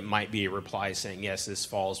 It might be a reply saying, yes, this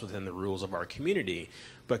falls within the rules of our community,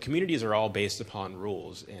 but communities are all based upon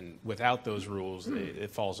rules, and without those rules,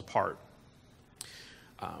 it falls apart.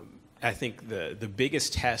 I think the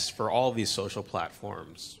biggest test for all of these social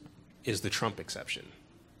platforms is the Trump exception,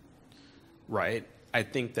 right? I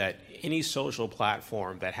think that any social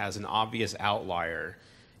platform that has an obvious outlier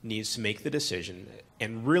needs to make the decision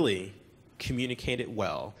and really communicate it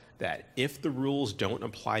well that if the rules don't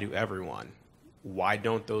apply to everyone, why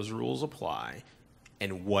don't those rules apply,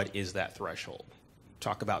 and what is that threshold?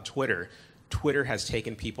 Talk about Twitter. Twitter has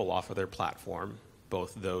taken people off of their platform,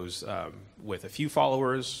 both those with a few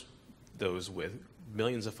followers, those with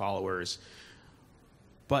millions of followers,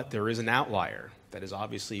 but there is an outlier that is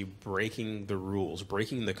obviously breaking the rules,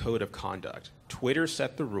 breaking the code of conduct. Twitter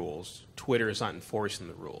set the rules. Twitter is not enforcing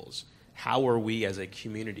the rules. How are we as a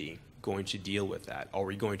community going to deal with that? Are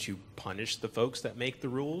we going to punish the folks that make the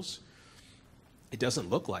rules? It doesn't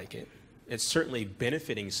look like it. It's certainly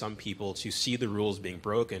benefiting some people to see the rules being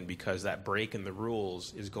broken because that break in the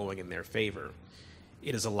rules is going in their favor.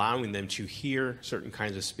 It is allowing them to hear certain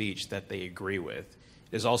kinds of speech that they agree with.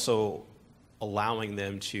 It is also allowing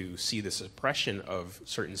them to see the suppression of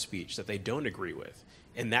certain speech that they don't agree with.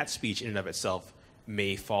 And that speech in and of itself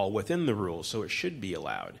may fall within the rules, so it should be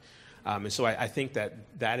allowed. And so I think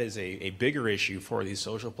that is a bigger issue for these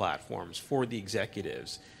social platforms, for the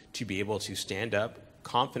executives, to be able to stand up,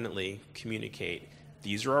 confidently communicate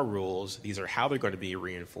these are our rules, these are how they're going to be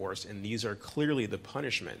reinforced, and these are clearly the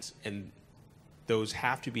punishments, and those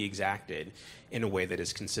have to be exacted in a way that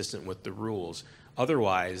is consistent with the rules.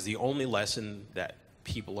 Otherwise, the only lesson that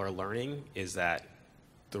people are learning is that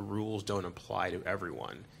the rules don't apply to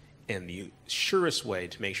everyone. And the surest way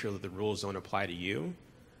to make sure that the rules don't apply to you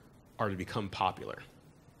are to become popular.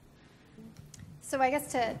 So I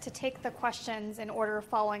guess to take the questions in order,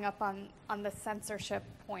 following up on the censorship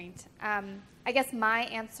point, I guess my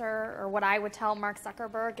answer, or what I would tell Mark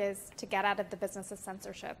Zuckerberg, is to get out of the business of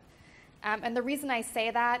censorship. And the reason I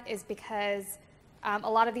say that is because a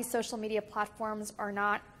lot of these social media platforms are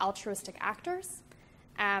not altruistic actors.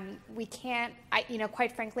 We can't,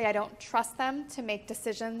 quite frankly, I don't trust them to make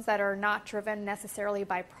decisions that are not driven necessarily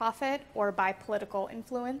by profit or by political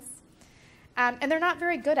influence. And they're not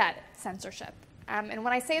very good at censorship. And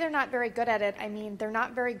when I say they're not very good at it, I mean they're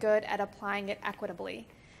not very good at applying it equitably.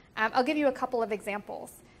 I'll give you a couple of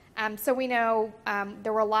examples. So we know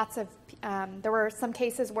there were some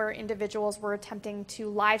cases where individuals were attempting to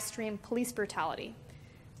live stream police brutality.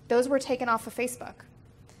 Those were taken off of Facebook.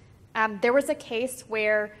 There was a case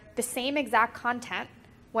where the same exact content,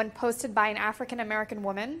 when posted by an African-American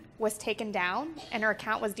woman, was taken down and her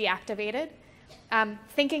account was deactivated.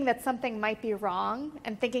 Thinking that something might be wrong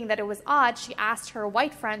and thinking that it was odd, she asked her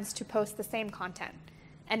white friends to post the same content,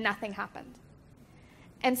 and nothing happened.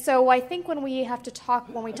 And so I think when we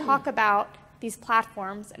talk about these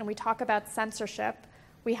platforms and we talk about censorship,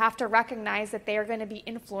 we have to recognize that they are going to be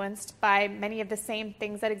influenced by many of the same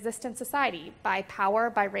things that exist in society, by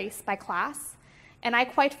power, by race, by class. And I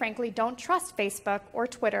quite frankly don't trust Facebook or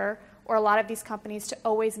Twitter or a lot of these companies to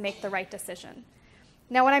always make the right decision.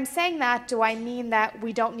 Now, when I'm saying that, do I mean that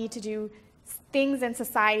we don't need to do things in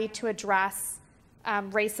society to address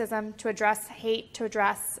racism, to address hate, to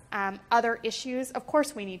address other issues? Of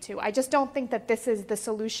course we need to. I just don't think that this is the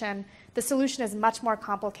solution. The solution is much more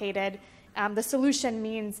complicated. The solution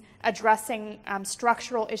means addressing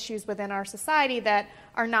structural issues within our society that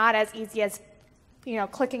are not as easy as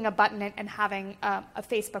clicking a button and having a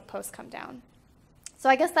Facebook post come down. So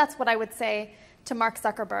I guess that's what I would say to Mark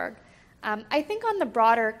Zuckerberg. I think on the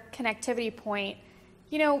broader connectivity point,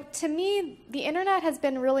 to me, the internet has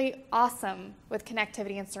been really awesome with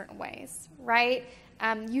connectivity in certain ways, right?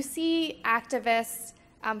 You see activists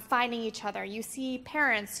finding each other. You see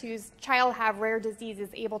parents whose child have rare diseases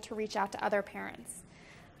able to reach out to other parents.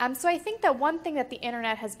 So I think that one thing that the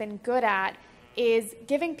internet has been good at is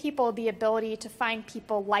giving people the ability to find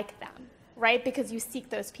people like them, right? Because you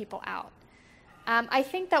seek those people out. I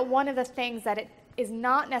think that one of the things that it is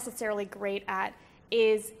not necessarily great at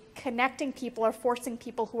is connecting people or forcing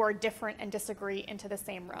people who are different and disagree into the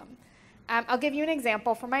same room. I'll give you an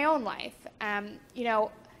example from my own life.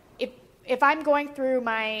 If I'm going through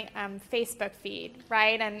my Facebook feed,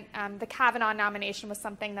 right, and the Kavanaugh nomination was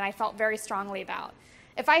something that I felt very strongly about.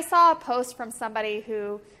 If I saw a post from somebody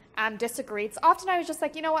who disagreed, so often I was just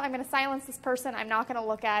like, you know what, I'm going to silence this person. I'm not going to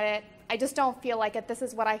look at it. I just don't feel like it. This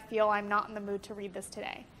is what I feel. I'm not in the mood to read this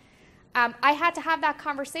today. I had to have that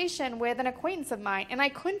conversation with an acquaintance of mine, and I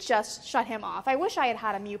couldn't just shut him off. I wish I had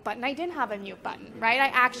had a mute button. I didn't have a mute button, right? I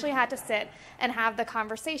actually had to sit and have the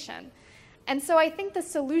conversation. And so I think the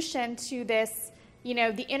solution to this,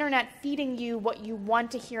 the internet feeding you what you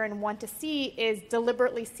want to hear and want to see, is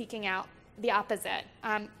deliberately seeking out the opposite.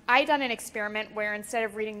 I done an experiment where instead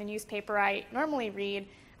of reading the newspaper I normally read,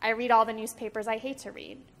 I read all the newspapers I hate to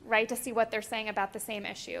read, right, to see what they're saying about the same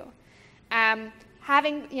issue.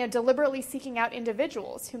 Deliberately seeking out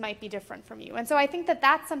individuals who might be different from you. And so I think that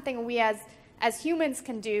that's something we as humans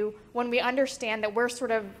can do when we understand that we're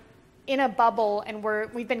sort of in a bubble and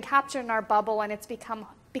we've been captured in our bubble, and it's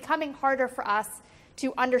becoming harder for us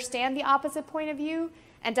to understand the opposite point of view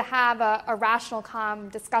and to have a rational, calm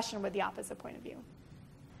discussion with the opposite point of view.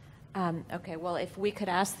 Okay, well, if we could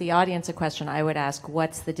ask the audience a question, I would ask,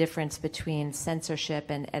 what's the difference between censorship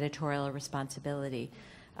and editorial responsibility?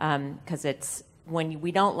 Because it's, when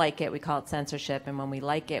we don't like it, we call it censorship, and when we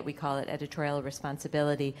like it, we call it editorial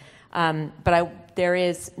responsibility. There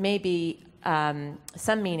is maybe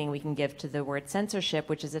some meaning we can give to the word censorship,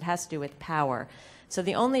 which is it has to do with power. So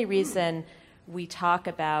the only reason we talk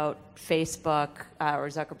about Facebook or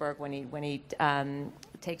Zuckerberg when he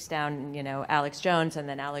takes down Alex Jones, and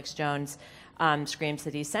then Alex Jones screams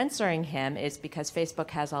that he's censoring him, is because Facebook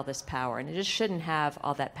has all this power, and it just shouldn't have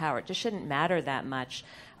all that power. It just shouldn't matter that much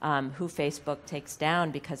who Facebook takes down,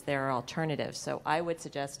 because there are alternatives. So I would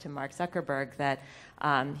suggest to Mark Zuckerberg that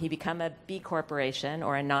he become a B corporation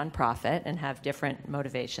or a nonprofit and have different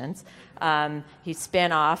motivations. He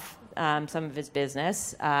spin off some of his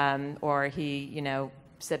business, or he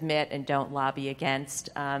submit and don't lobby against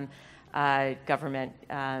government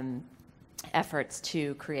efforts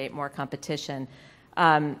to create more competition.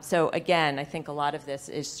 So again, I think a lot of this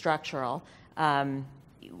is structural.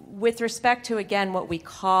 With respect to, again, what we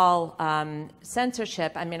call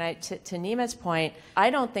censorship, I mean, to Nima's point, I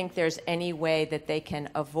don't think there's any way that they can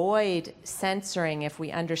avoid censoring if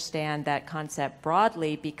we understand that concept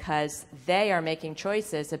broadly, because they are making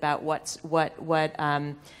choices about what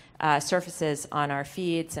surfaces on our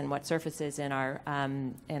feeds and what surfaces in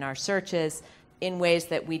our searches in ways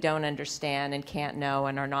that we don't understand and can't know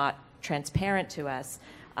and are not transparent to us.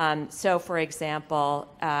 So, for example,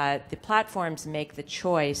 the platforms make the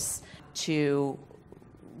choice to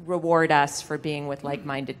reward us for being with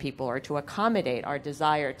like-minded people or to accommodate our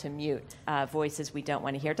desire to mute voices we don't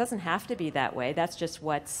want to hear. It doesn't have to be that way. That's just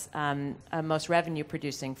what's most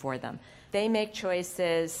revenue-producing for them. They make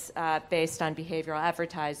choices based on behavioral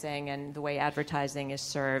advertising and the way advertising is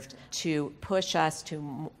served to push us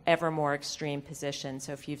to ever more extreme positions.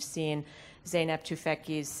 So if you've seen Zeynep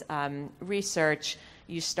Tufekci's research,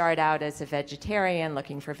 you start out as a vegetarian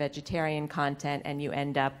looking for vegetarian content and you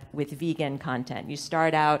end up with vegan content. You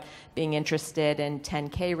start out being interested in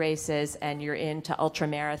 10K races and you're into ultra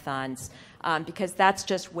marathons because that's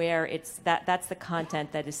just where that's the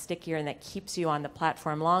content that is stickier and that keeps you on the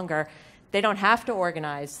platform longer. They don't have to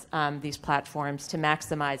organize these platforms to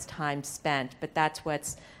maximize time spent, but that's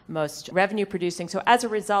what's most revenue producing. So as a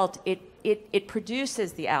result, it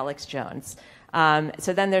produces the Alex Jones.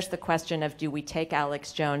 So then there's the question of, do we take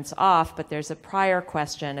Alex Jones off? But there's a prior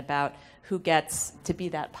question about who gets to be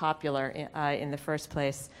that popular in the first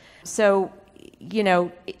place. So,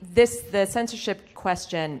 the censorship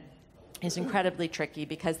question is incredibly tricky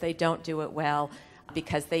because they don't do it well,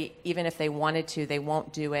 because even if they wanted to, they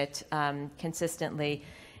won't do it consistently.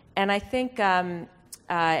 And I think,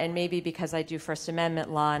 and maybe because I do First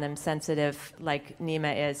Amendment law and I'm sensitive, like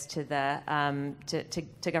Nima is, to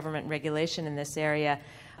to government regulation in this area,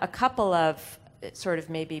 a couple of sort of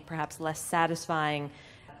maybe perhaps less satisfying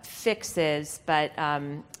fixes, but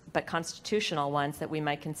constitutional ones that we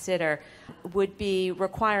might consider would be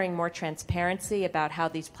requiring more transparency about how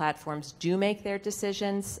these platforms do make their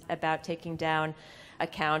decisions about taking down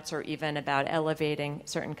accounts or even about elevating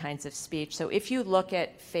certain kinds of speech. So if you look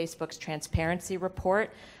at Facebook's transparency report,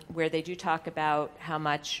 where they do talk about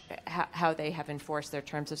how they have enforced their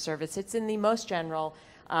terms of service, it's in the most general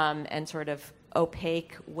and sort of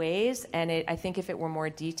opaque ways, and I think if it were more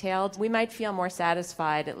detailed, we might feel more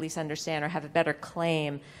satisfied, at least understand or have a better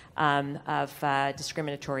claim of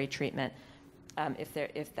discriminatory treatment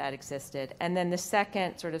if that existed. And then the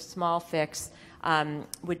second sort of small fix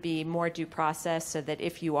would be more due process, so that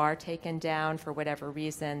if you are taken down for whatever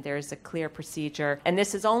reason, there's a clear procedure. And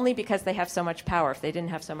this is only because they have so much power. If they didn't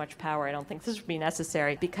have so much power, I don't think this would be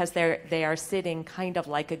necessary, because they are sitting kind of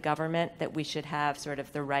like a government, that we should have sort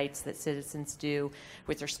of the rights that citizens do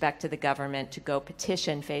with respect to the government to go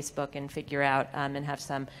petition Facebook and figure out and have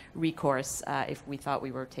some recourse if we thought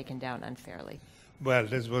we were taken down unfairly. Well,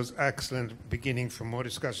 this was excellent beginning for more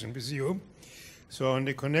discussion with you. So on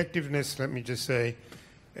the connectiveness, let me just say,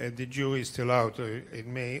 the jury is still out. We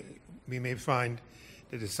may find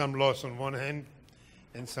that there's some loss on one hand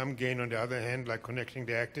and some gain on the other hand, like connecting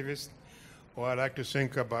the activists. Or I like to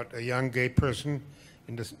think about a young gay person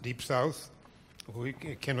in the Deep South who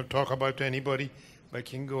cannot talk about to anybody, but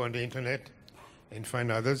can go on the internet and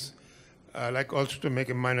find others. I like also to make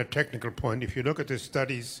a minor technical point. If you look at the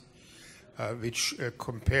studies which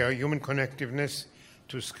compare human connectiveness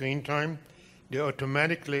to screen time, they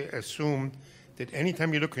automatically assume that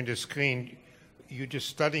anytime you look in the screen, you're just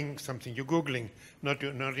studying something, you're Googling, not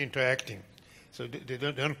interacting. So they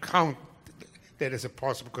don't count that as a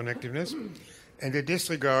possible connectiveness. And they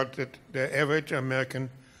disregard that the average American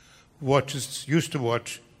used to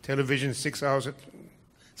watch television 6 hours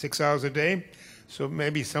a day. So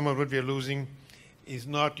maybe some of what we're losing is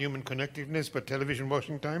not human connectiveness, but television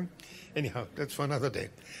watching time. Anyhow, that's for another day.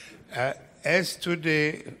 As to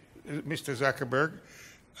Mr. Zuckerberg,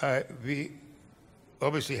 we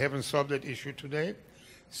obviously haven't solved that issue today,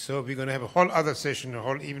 so we're going to have a whole other session, a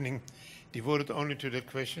whole evening devoted only to that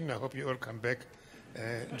question. I hope you all come back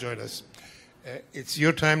and join us. It's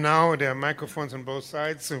your time now. There are microphones on both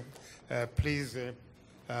sides, so please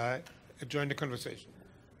join the conversation.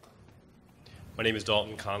 My name is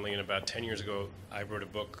Dalton Conley, and about 10 years ago, I wrote a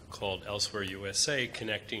book called Elsewhere USA,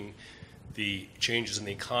 connecting the changes in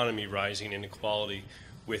the economy, rising inequality,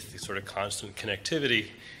 with the sort of constant connectivity,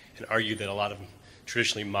 and argued that a lot of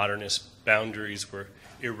traditionally modernist boundaries were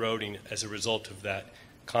eroding as a result of that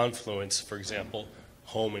confluence. For example,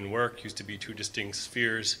 home and work used to be two distinct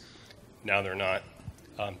spheres. Now they're not.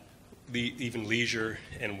 even leisure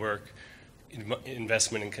and work,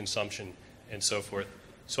 investment and consumption, and so forth.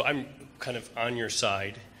 So I'm kind of on your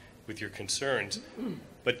side with your concerns,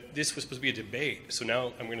 but this was supposed to be a debate. So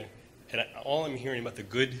now all I'm hearing about the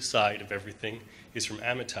good side of everything is from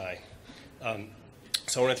Amitai.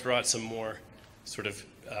 So I want to throw out some more sort of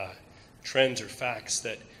trends or facts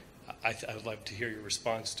that I would like to hear your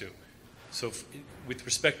response to. So with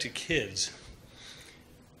respect to kids,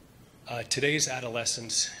 today's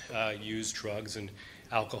adolescents use drugs and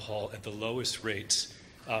alcohol at the lowest rates.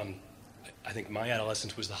 I think my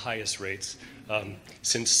adolescence was the highest rates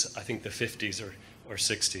since, I think, the 50s or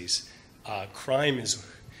 60s. Crime is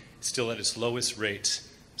still at its lowest rates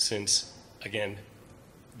since, again,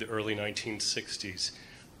 the early 1960s.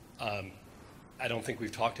 I don't think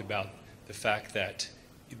we've talked about the fact that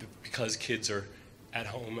because kids are at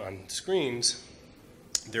home on screens,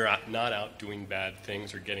 they're not out doing bad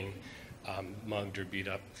things or getting mugged or beat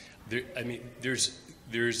up. There's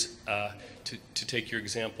to take your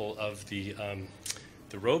example of the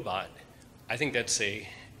robot. I think that's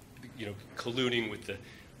colluding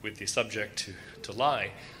with the subject to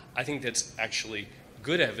lie. I think that's actually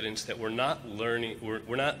good evidence that we're not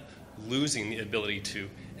losing the ability to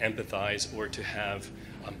empathize or to have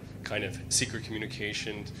kind of secret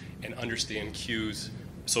communication and understand cues,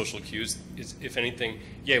 social cues. If anything,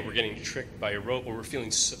 we're getting tricked by a robot, or we're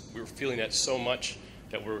feeling that so much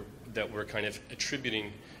that we're kind of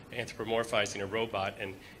attributing, anthropomorphizing a robot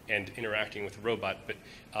and interacting with a robot. But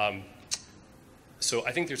so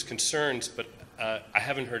I think there's concerns, but I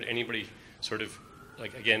haven't heard anybody sort of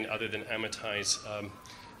like, again, other than Amitai's,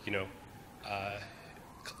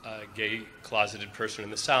 gay closeted person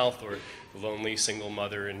in the South or the lonely single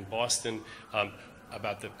mother in Boston,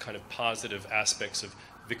 about the kind of positive aspects of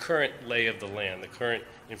the current lay of the land, the current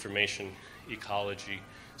information ecology.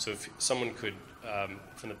 So if someone could,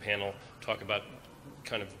 from the panel, talk about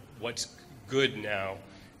kind of what's good now,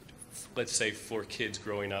 let's say for kids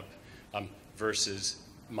growing up versus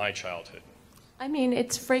my childhood. I mean,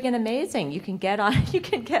 it's friggin' amazing. You can get on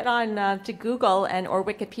to Google or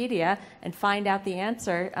Wikipedia and find out the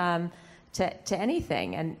answer to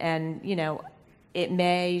anything. And it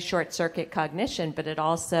may short circuit cognition, but it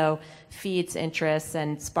also feeds interests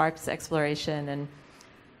and sparks exploration.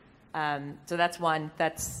 And so that's one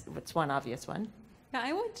obvious one. Yeah,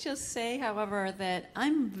 I would just say, however, that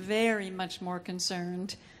I'm very much more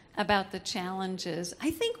concerned about the challenges.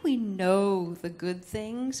 I think we know the good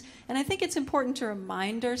things, and I think it's important to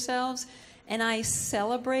remind ourselves, and I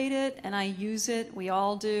celebrate it and I use it. We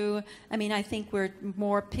all do. I mean, I think we're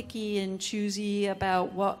more picky and choosy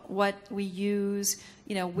about what we use,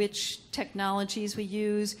 which technologies we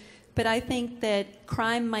use. But I think that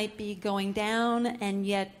crime might be going down, and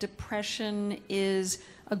yet depression is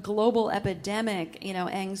a global epidemic,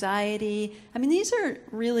 anxiety. I mean, these are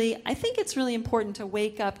really, I think it's really important to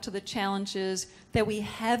wake up to the challenges that we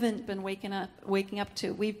haven't been waking up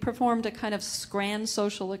to. We've performed a kind of grand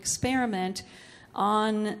social experiment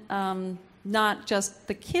on not just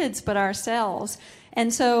the kids, but ourselves.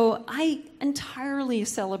 And so I entirely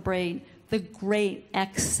celebrate the great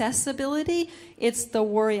accessibility. It's the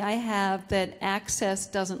worry I have that access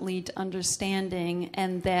doesn't lead to understanding,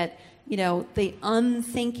 and that the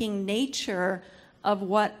unthinking nature of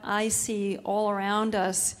what I see all around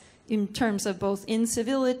us in terms of both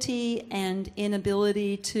incivility and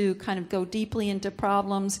inability to kind of go deeply into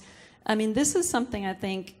problems. I mean, this is something I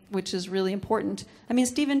think which is really important. I mean,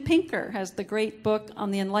 Steven Pinker has the great book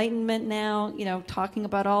on the Enlightenment now, talking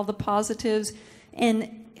about all the positives.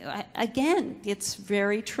 And again, it's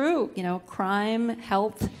very true, crime,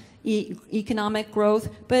 health, economic growth,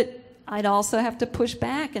 but I'd also have to push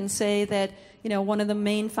back and say that, one of the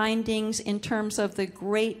main findings in terms of the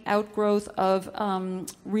great outgrowth of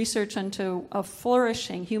research into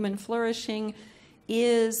human flourishing,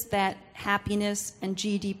 is that happiness and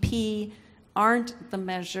GDP aren't the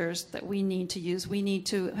measures that we need to use. We need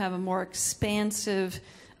to have a more expansive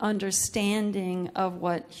understanding of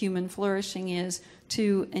what human flourishing is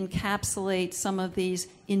to encapsulate some of these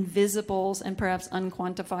invisibles and perhaps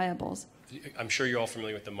unquantifiables. I'm sure you're all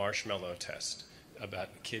familiar with the marshmallow test about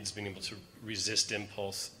kids being able to resist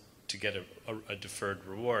impulse to get a deferred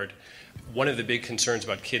reward. One of the big concerns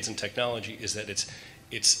about kids and technology is that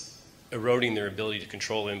it's eroding their ability to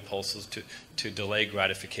control impulses, to delay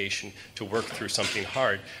gratification, to work through something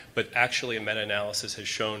hard. But actually, a meta-analysis has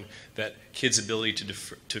shown that kids' ability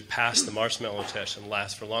to pass the marshmallow test and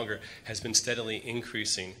last for longer has been steadily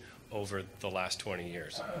increasing over the last 20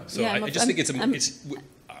 years. So I just think it's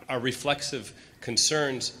our reflexive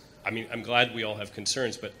concerns I mean, I'm glad we all have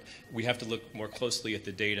concerns, but we have to look more closely at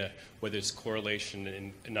the data, whether it's correlation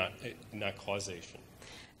and not causation.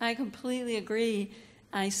 I completely agree.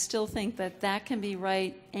 I still think that can be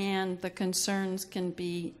right, and the concerns can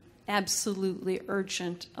be absolutely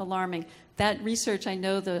urgent, alarming. That research, I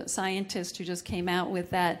know the scientist who just came out with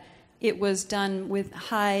that, it was done with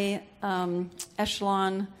high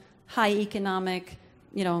echelon, high economic,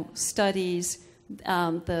 studies.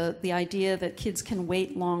 The idea that kids can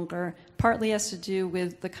wait longer partly has to do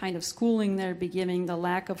with the kind of schooling they're giving, the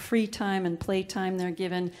lack of free time and play time they're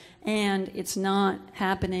given, and it's not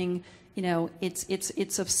happening.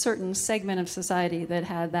 It's a certain segment of society that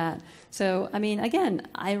had that. So, I mean, again,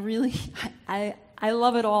 I really, I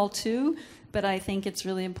love it all too, but I think it's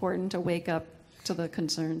really important to wake up to the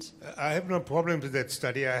concerns. I have no problem with that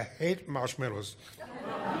study. I hate marshmallows.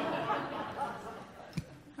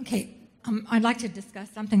 Okay, I'd like to discuss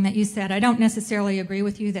something that you said. I don't necessarily agree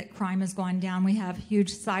with you that crime has gone down. We have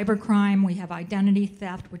huge cyber crime. We have identity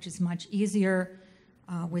theft, which is much easier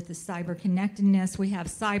with the cyber connectedness. We have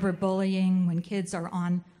cyber bullying when kids are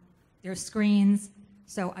on their screens.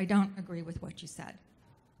 So I don't agree with what you said.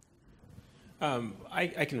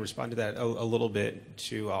 I can respond to that a little bit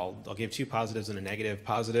too. I'll give two positives and a negative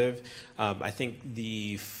positive. I think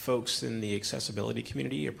the folks in the accessibility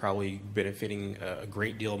community are probably benefiting a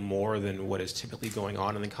great deal more than what is typically going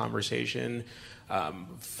on in the conversation.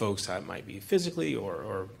 Folks that might be physically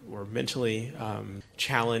or mentally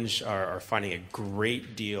challenged are finding a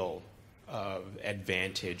great deal of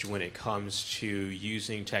advantage when it comes to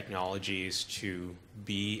using technologies to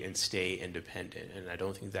be and stay independent, and I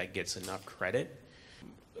don't think that gets enough credit.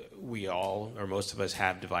 We all, or most of us,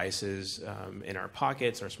 have devices in our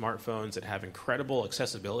pockets, our smartphones, that have incredible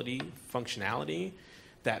accessibility functionality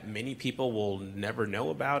that many people will never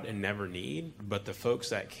know about and never need, but the folks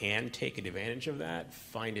that can take advantage of that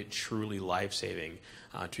find it truly life-saving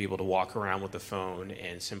to be able to walk around with the phone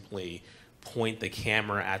and simply point the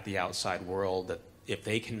camera at the outside world that, if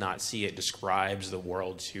they cannot see it, describes the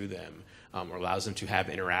world to them, or allows them to have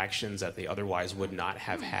interactions that they otherwise would not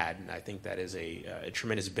have had. And I think that is a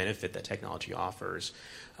tremendous benefit that technology offers.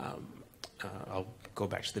 I'll go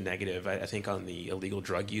back to the negative. I think on the illegal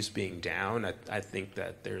drug use being down, I think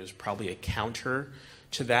that there's probably a counter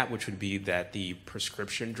to that, which would be that the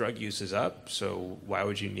prescription drug use is up. So why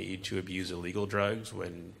would you need to abuse illegal drugs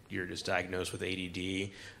when you're just diagnosed with ADD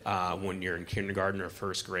when you're in kindergarten or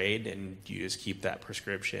first grade, and you just keep that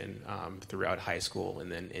prescription throughout high school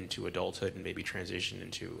and then into adulthood and maybe transition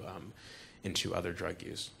into other drug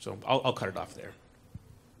use. So I'll cut it off there.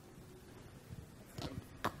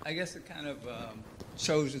 I guess it kind of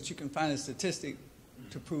shows that you can find a statistic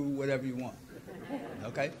to prove whatever you want.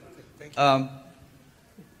 Okay? Thank you.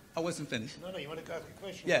 I wasn't finished. No, you want to ask a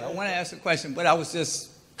question? Yeah, I want to ask a question, but I was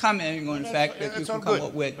just commenting on the fact that you can come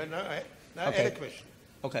up with. But now I Okay. had a question.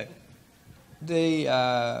 Okay.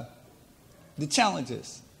 The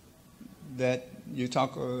challenges that you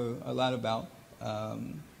talk a lot about, I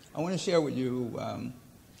want to share with you. I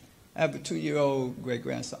have a 2-year-old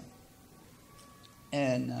great-grandson.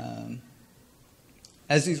 And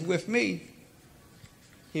as he's with me,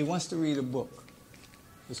 he wants to read a book.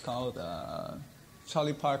 It's called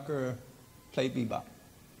Charlie Parker Played Bebop.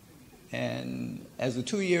 And as a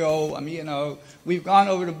 2-year-old, I mean, we've gone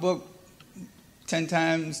over the book 10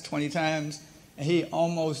 times, 20 times, and he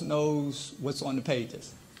almost knows what's on the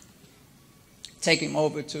pages. Take him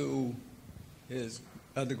over to his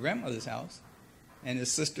other grandmother's house, and his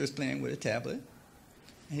sister is playing with a tablet.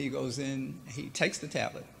 And he goes in, he takes the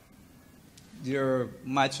tablet. You're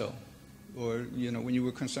macho. Or, when you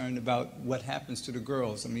were concerned about what happens to the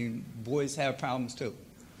girls. I mean, boys have problems too.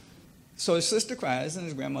 So his sister cries, and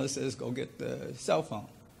his grandmother says, go get the cell phone.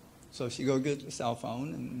 So she goes get the cell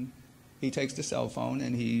phone, and he takes the cell phone,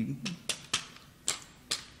 and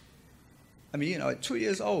at 2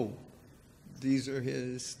 years old, these are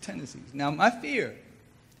his tendencies. Now, my fear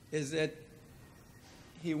is that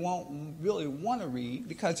he won't really want to read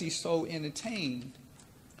because he's so entertained.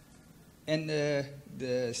 And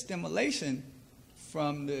the stimulation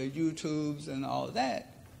from the YouTubes and all of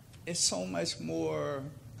that is so much more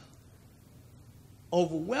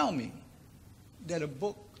overwhelming than a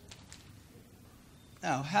book.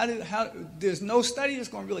 Now, there's no study that's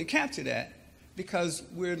going to really capture that, because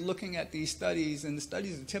we're looking at these studies, and the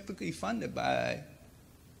studies are typically funded by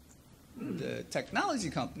the technology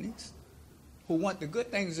companies who want the good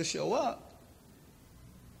things to show up.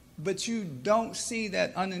 But you don't see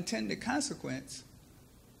that unintended consequence.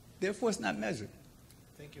 Therefore, it's not measured.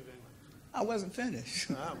 Thank you very much. I wasn't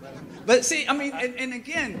finished. But see, and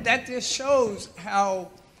again, that just shows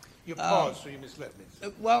how You paused, so you misled me.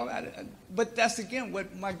 But that's again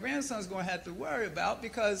what my grandson's going to have to worry about,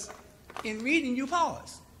 because in reading you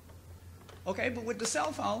pause. Okay, but with the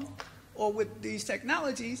cell phone or with these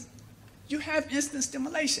technologies, you have instant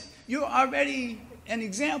stimulation. You're already an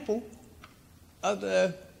example of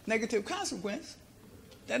the negative consequence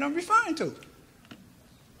that I'm referring to.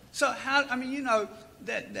 So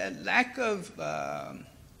that lack of,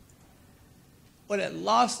 or that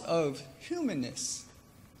loss of humanness,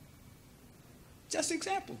 just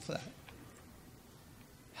example for that.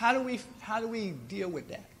 How do we deal with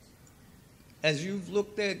that? As you've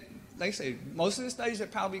looked at, like I say, most of the studies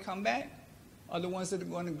that probably come back are the ones that are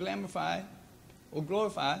going to glamify or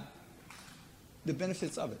glorify the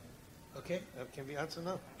benefits of it. Okay, can we answer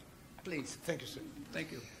now? Please. Thank you, sir.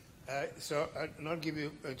 Thank you. So I'll not give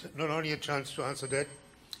you not only a chance to answer that,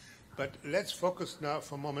 but let's focus now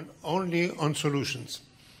for a moment only on solutions,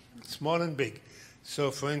 small and big.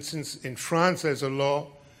 So, for instance, in France, there's a law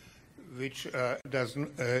which does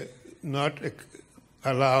not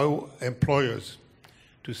allow employers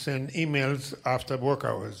to send emails after work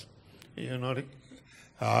hours.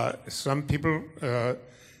 Some people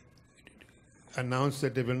announce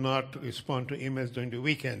that they will not respond to emails during the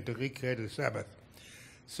weekend to recreate the Sabbath.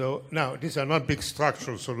 So now, these are not big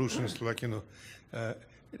structural solutions like, telling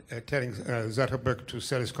Zuckerberg to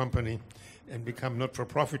sell his company and become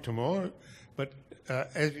not-for-profit tomorrow. But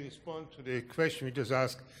as we respond to the question we just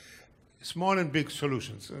asked, small and big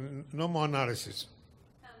solutions, no more analysis.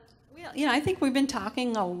 Well, I think we've been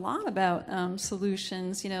talking a lot about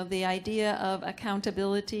solutions. The idea of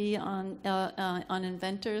accountability on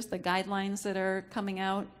inventors, the guidelines that are coming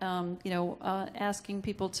out. Asking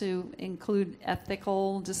people to include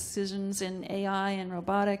ethical decisions in AI and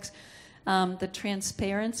robotics. The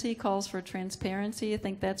transparency calls for transparency. I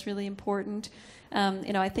think that's really important.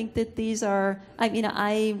 I think that these are.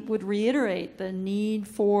 I would reiterate the need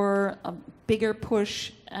for a bigger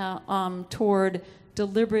push toward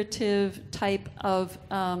deliberative type of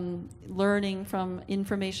learning from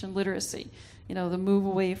information literacy. The move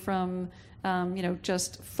away from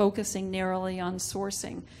just focusing narrowly on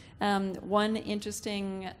sourcing. One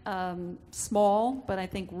interesting, small, but I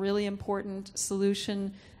think really important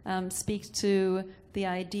solution speaks to the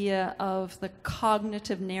idea of the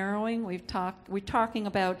cognitive narrowing. We're talking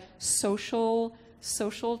about social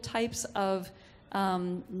types of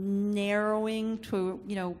narrowing to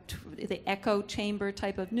the echo chamber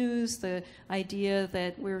type of news, the idea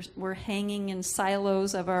that we're hanging in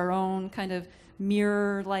silos of our own kind of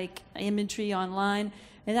mirror-like imagery online.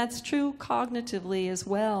 And that's true cognitively as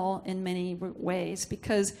well in many ways,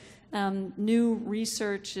 because new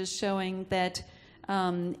research is showing that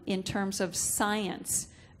in terms of science,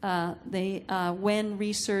 when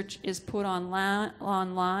research is put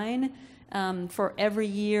online, for every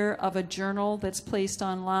year of a journal that's placed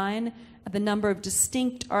online, the number of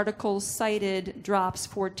distinct articles cited drops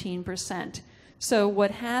 14%. So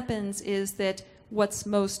what happens is that what's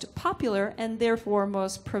most popular and therefore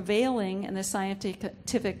most prevailing in the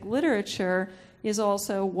scientific literature is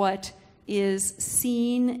also what is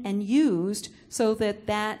seen and used, so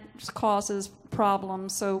that causes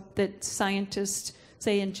problems, so that scientists,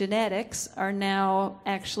 say in genetics, are now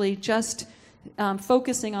actually just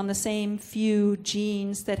focusing on the same few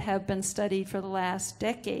genes that have been studied for the last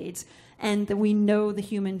decades, and that we know the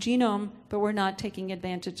human genome, but we're not taking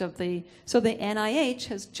advantage of So the NIH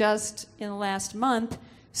has just, in the last month,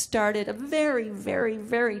 started a very, very,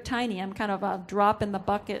 very tiny, I'm kind of a drop in the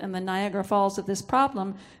bucket in the Niagara Falls of this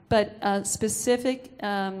problem, but a specific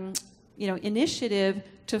initiative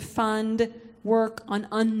to fund work on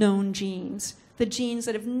unknown genes, the genes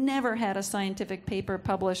that have never had a scientific paper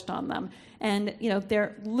published on them. And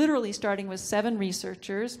they're literally starting with 7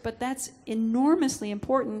 researchers, but that's enormously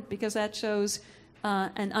important because that shows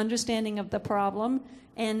an understanding of the problem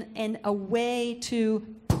and a way to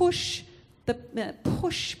push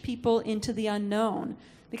people into the unknown.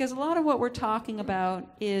 Because a lot of what we're talking about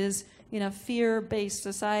is fear-based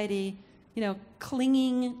society,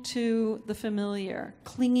 clinging to the familiar,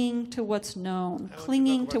 clinging to what's known,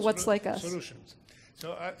 clinging to what's like us. Solutions.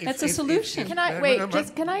 So, that's a solution. Can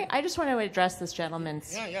I? I just want to address this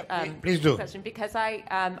gentleman's please do. question, because I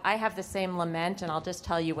have the same lament, and I'll just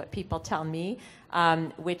tell you what people tell me,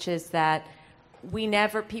 which is that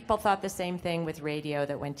people thought the same thing with radio,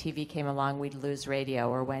 that when TV came along we'd lose radio,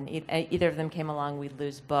 or when either of them came along we'd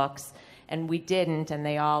lose books, and we didn't, and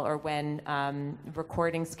or when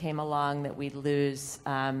recordings came along that we'd lose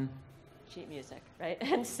sheet music, right,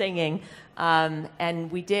 and singing, and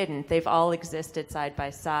we didn't. They've all existed side by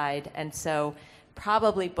side, and so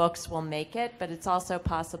probably books will make it, but it's also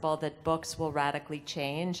possible that books will radically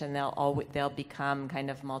change and they'll become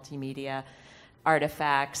kind of multimedia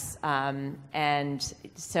artifacts. And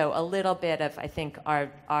so a little bit of, I think,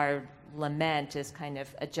 our lament is kind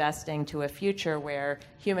of adjusting to a future where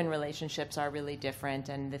human relationships are really different,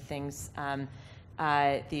 and the things,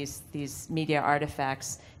 these media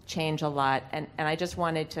artifacts change a lot. And I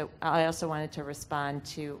also wanted to respond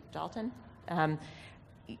to Dalton.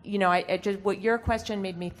 What your question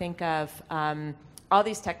made me think of, all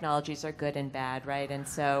these technologies are good and bad, right? And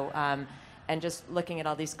so, and just looking at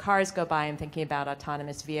all these cars go by, I'm thinking about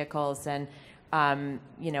autonomous vehicles and,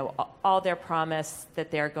 all their promise that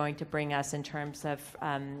they're going to bring us in terms of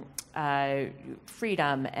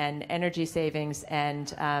freedom and energy savings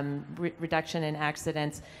and reduction in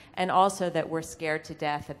accidents, and also that we're scared to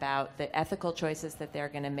death about the ethical choices that they're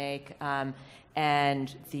going to make,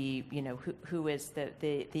 and the who is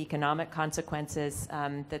the economic consequences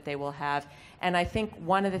that they will have. And I think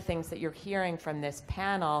one of the things that you're hearing from this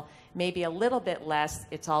panel, maybe a little bit less,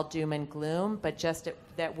 it's all doom and gloom, but just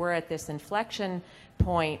that we're at this inflection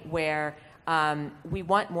point where we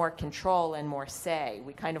want more control and more say.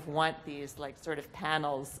 We kind of want these sort of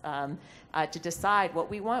panels to decide what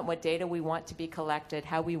we want, what data we want to be collected,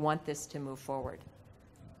 how we want this to move forward.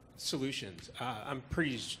 Solutions. I'm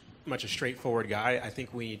pretty much a straightforward guy. I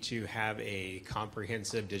think we need to have a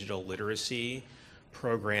comprehensive digital literacy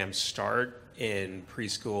program start in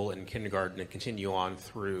preschool and kindergarten and continue on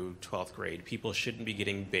through 12th grade. People shouldn't be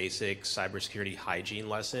getting basic cybersecurity hygiene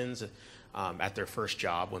lessons at their first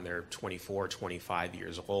job when they're 24, 25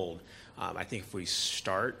 years old. I think if we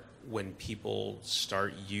start when people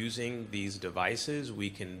start using these devices,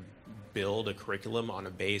 we can build a curriculum on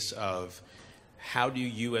a base of how do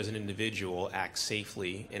you as an individual act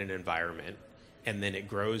safely in an environment, and then it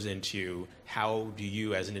grows into how do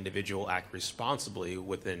you as an individual act responsibly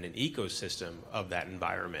within an ecosystem of that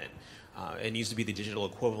environment. It needs to be the digital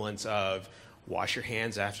equivalence of wash your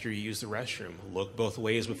hands after you use the restroom, look both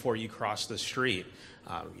ways before you cross the street,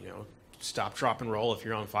 stop, drop, and roll if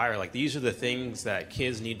you're on fire. These are the things that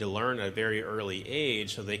kids need to learn at a very early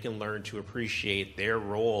age so they can learn to appreciate their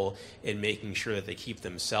role in making sure that they keep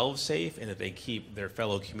themselves safe and that they keep their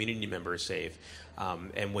fellow community members safe.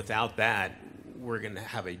 And without that, we're going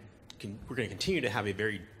to continue to have a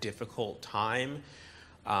very difficult time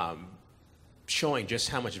showing just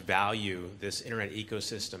how much value this internet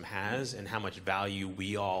ecosystem has and how much value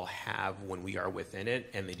we all have when we are within it,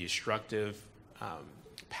 and the destructive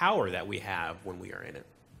power that we have when we are in it.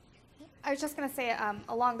 I was just going to say,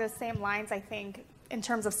 along those same lines, I think in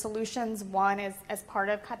terms of solutions, one is as part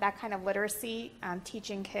of that kind of literacy,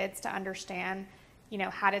 teaching kids to understand,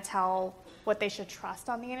 how to tell what they should trust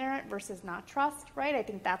on the internet versus not trust, right? I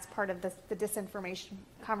think that's part of the disinformation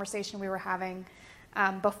conversation we were having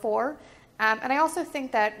before. And I also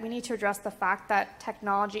think that we need to address the fact that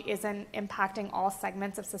technology isn't impacting all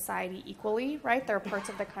segments of society equally, right? There are parts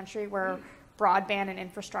of the country where broadband and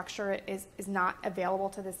infrastructure is not available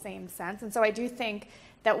to the same sense. And so I do think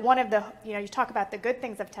that one of the, you talk about the good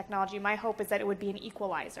things of technology, my hope is that it would be an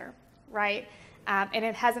equalizer, right? And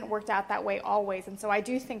it hasn't worked out that way always. And so I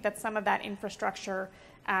do think that some of that infrastructure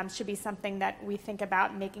should be something that we think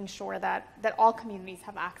about, making sure that all communities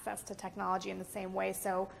have access to technology in the same way,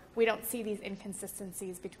 so we don't see these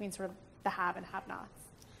inconsistencies between sort of the have and have-nots.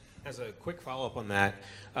 As a quick follow-up on that,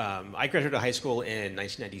 I graduated high school in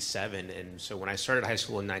 1997, and so when I started high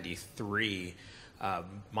school in 93,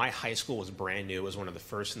 my high school was brand new. It was one of the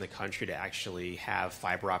first in the country to actually have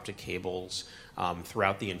fiber optic cables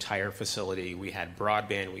throughout the entire facility. We had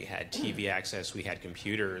broadband, we had TV access, we had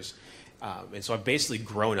computers. And so I've basically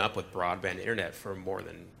grown up with broadband internet for more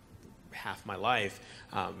than half my life.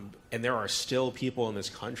 And there are still people in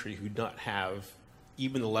this country who don't have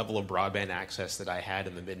even the level of broadband access that I had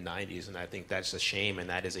in the mid-90s. And I think that's a shame, and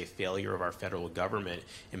that is a failure of our federal government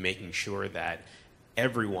in making sure that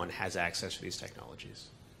everyone has access to these technologies.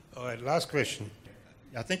 All right, last question.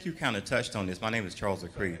 I think you kind of touched on this. My name is Charles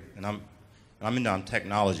Acree, and I'm in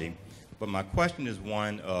technology. But my question is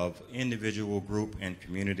one of individual, group, and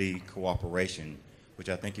community cooperation, which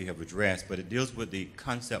I think you have addressed, but it deals with the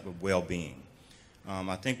concept of well-being.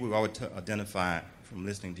 I think we've already identified from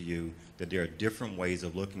listening to you that there are different ways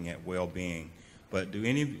of looking at well-being, but do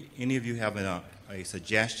any of you have a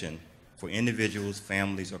suggestion for individuals,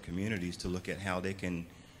 families, or communities to look at how they can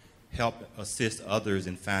help assist others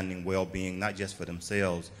in finding well-being, not just for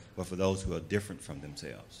themselves, but for those who are different from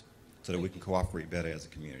themselves, so that we can cooperate better as a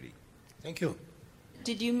community? Thank you.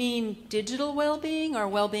 Did you mean digital well-being or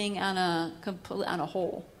well-being on a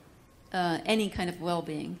whole? Any kind of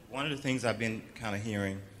well-being? One of the things I've been kind of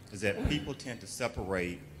hearing is that people tend to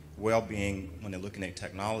separate well-being when they're looking at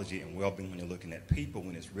technology and well-being when they're looking at people,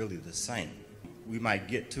 when it's really the same. We might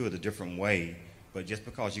get to it a different way, but just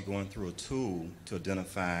because you're going through a tool to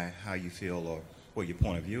identify how you feel or what your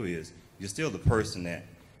point of view is, you're still the person that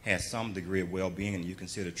has some degree of well-being and you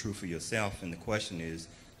consider true for yourself, and the question is,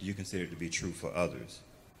 do you consider it to be true for others?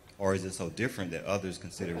 Or is it so different that others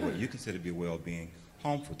consider what you consider to be well-being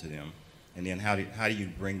harmful to them? And then how do you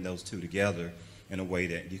bring those two together in a way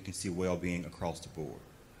that you can see well-being across the board?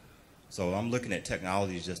 So I'm looking at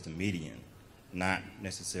technology as just a median, not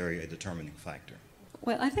necessarily a determining factor.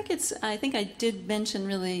 Well, I think I did mention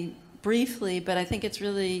really briefly, but I think it's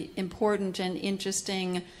really important and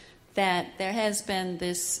interesting that there has been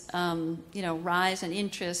this, rise in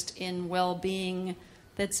interest in well-being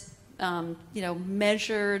that's,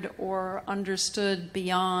 measured or understood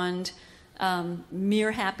beyond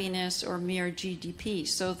mere happiness or mere GDP.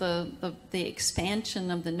 So the expansion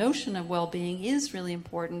of the notion of well-being is really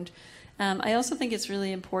important. I also think it's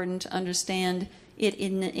really important to understand it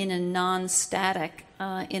in a non-static,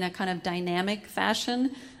 in a kind of dynamic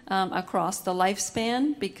fashion across the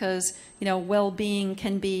lifespan, because well-being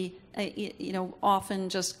can be often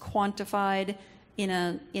just quantified in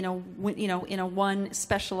a one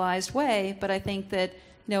specialized way. But I think that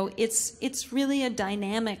it's really a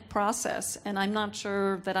dynamic process, and I'm not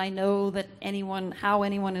sure that I know that how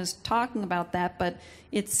anyone is talking about that, but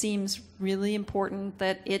it seems really important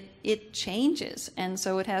that it changes, and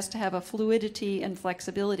so it has to have a fluidity and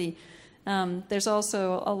flexibility. There's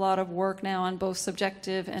also a lot of work now on both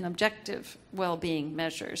subjective and objective well-being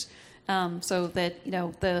measures, so that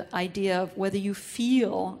the idea of whether you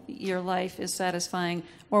feel your life is satisfying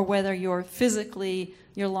or whether your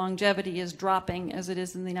longevity is dropping, as it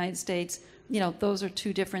is in the United States, those are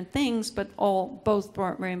two different things, but both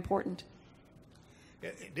very important. Yeah,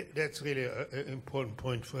 that's really an important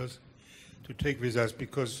point for us to take with us,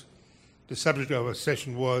 because the subject of our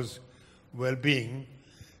session was well-being,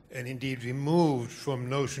 and indeed we moved from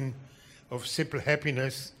notion of simple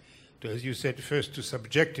happiness to, as you said, first to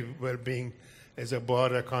subjective well-being as a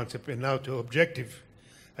broader concept, and now to objective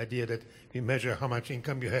idea that we measure how much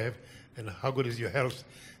income you have and how good is your health,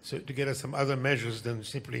 so to get us some other measures than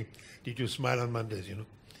simply did you smile on Mondays,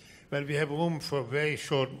 Well, we have room for a very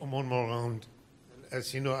short one more round,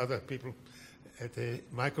 as other people at the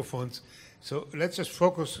microphones. So let's just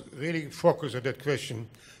really focus on that question,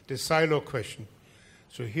 the silo question.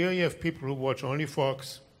 So here you have people who watch only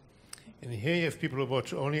Fox, and here you have people who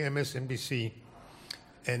watch only MSNBC,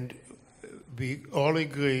 and we all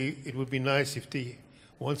agree it would be nice if they,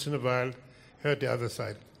 once in a while, heard the other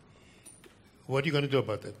side. What are you going to do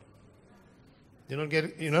about that? You're not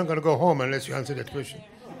going to go home unless you answer that question.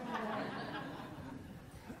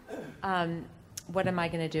 What am I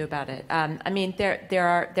going to do about it?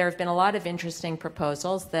 There have been a lot of interesting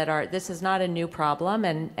proposals that are. This is not a new problem,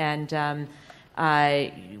 and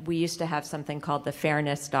we used to have something called the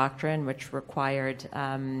Fairness Doctrine, which required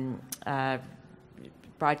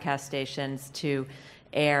broadcast stations to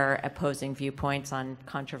air opposing viewpoints on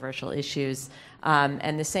controversial issues.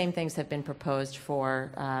 And the same things have been proposed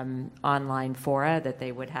for online fora, that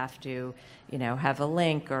they would have to, have a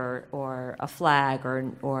link or a flag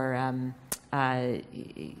or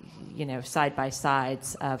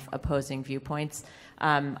side-by-sides of opposing viewpoints.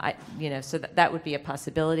 So that would be a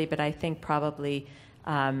possibility, but I think probably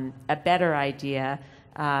a better idea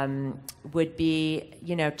would be,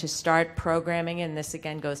 to start programming, and this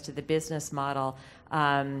again goes to the business model,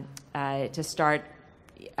 to start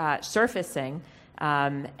surfacing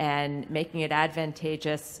and making it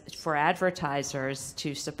advantageous for advertisers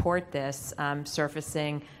to support this,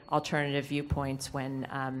 surfacing alternative viewpoints when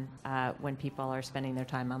people are spending their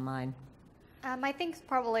time online. I think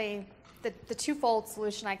probably the twofold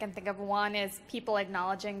solution I can think of. One is people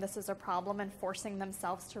acknowledging this is a problem and forcing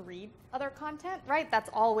themselves to read other content, right?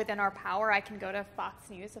 That's all within our power. I can go to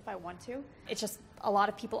Fox News if I want to. It's just a lot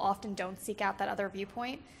of people often don't seek out that other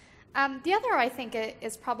viewpoint. The other, I think,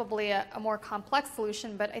 is probably a more complex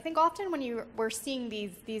solution, but I think often when we're seeing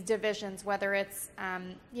these divisions, whether it's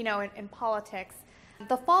in politics,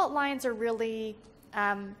 the fault lines are really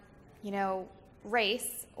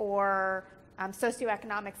race or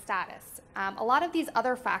socioeconomic status. A lot of these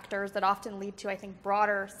other factors that often lead to, I think,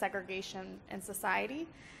 broader segregation in society.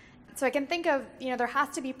 So I can think of, there has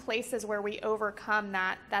to be places where we overcome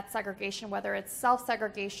that segregation, whether it's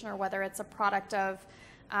self-segregation or whether it's a product of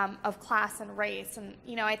class and race. And,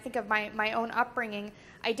 I think of my own upbringing.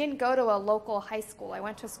 I didn't go to a local high school. I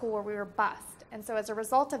went to a school where we were bused. And so as a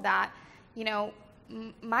result of that,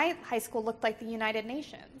 my high school looked like the United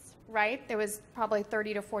Nations, right? There was probably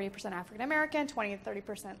 30 to 40% African American, 20 to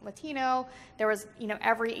 30% Latino. There was,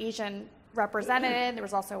 every Asian represented. There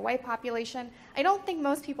was also a white population. I don't think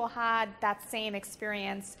most people had that same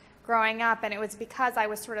experience growing up, and it was because I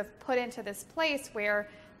was sort of put into this place where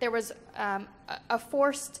there was a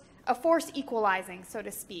forced equalizing, so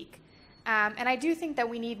to speak. And I do think that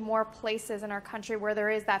we need more places in our country where there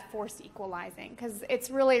is that forced equalizing, because it's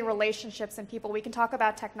really relationships and people. We can talk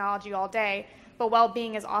about technology all day, but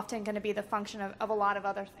well-being is often going to be the function of a lot of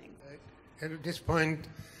other things. At this point,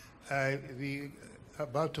 we are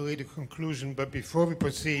about to read the conclusion, but before we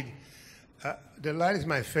proceed, the light is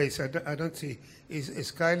my face. I don't see. Is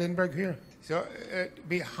Sky Lindberg here? So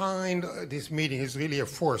behind this meeting is really a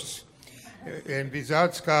force. And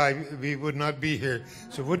without Sky, we would not be here.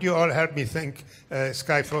 So would you all help me thank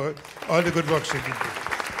Sky for all the good work she did.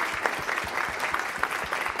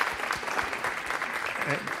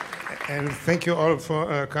 And thank you all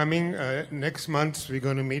for coming. Next month, we're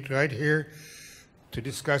going to meet right here to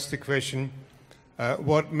discuss the question,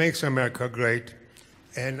 what makes America great?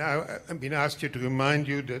 And I've been asked you to remind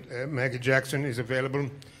you that Maggie Jackson is available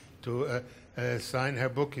to sign her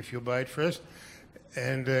book if you buy it first.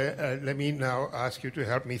 And let me now ask you to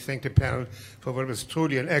help me thank the panel for what was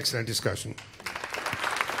truly an excellent discussion.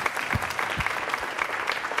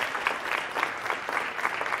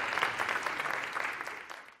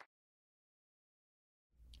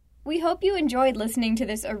 We hope you enjoyed listening to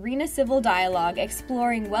this Arena Civil Dialogue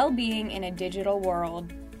exploring well-being in a digital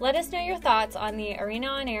world. Let us know your thoughts on the Arena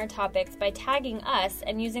on Air topics by tagging us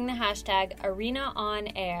and using the hashtag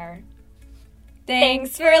ArenaOnAir.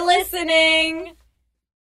 Thanks for listening!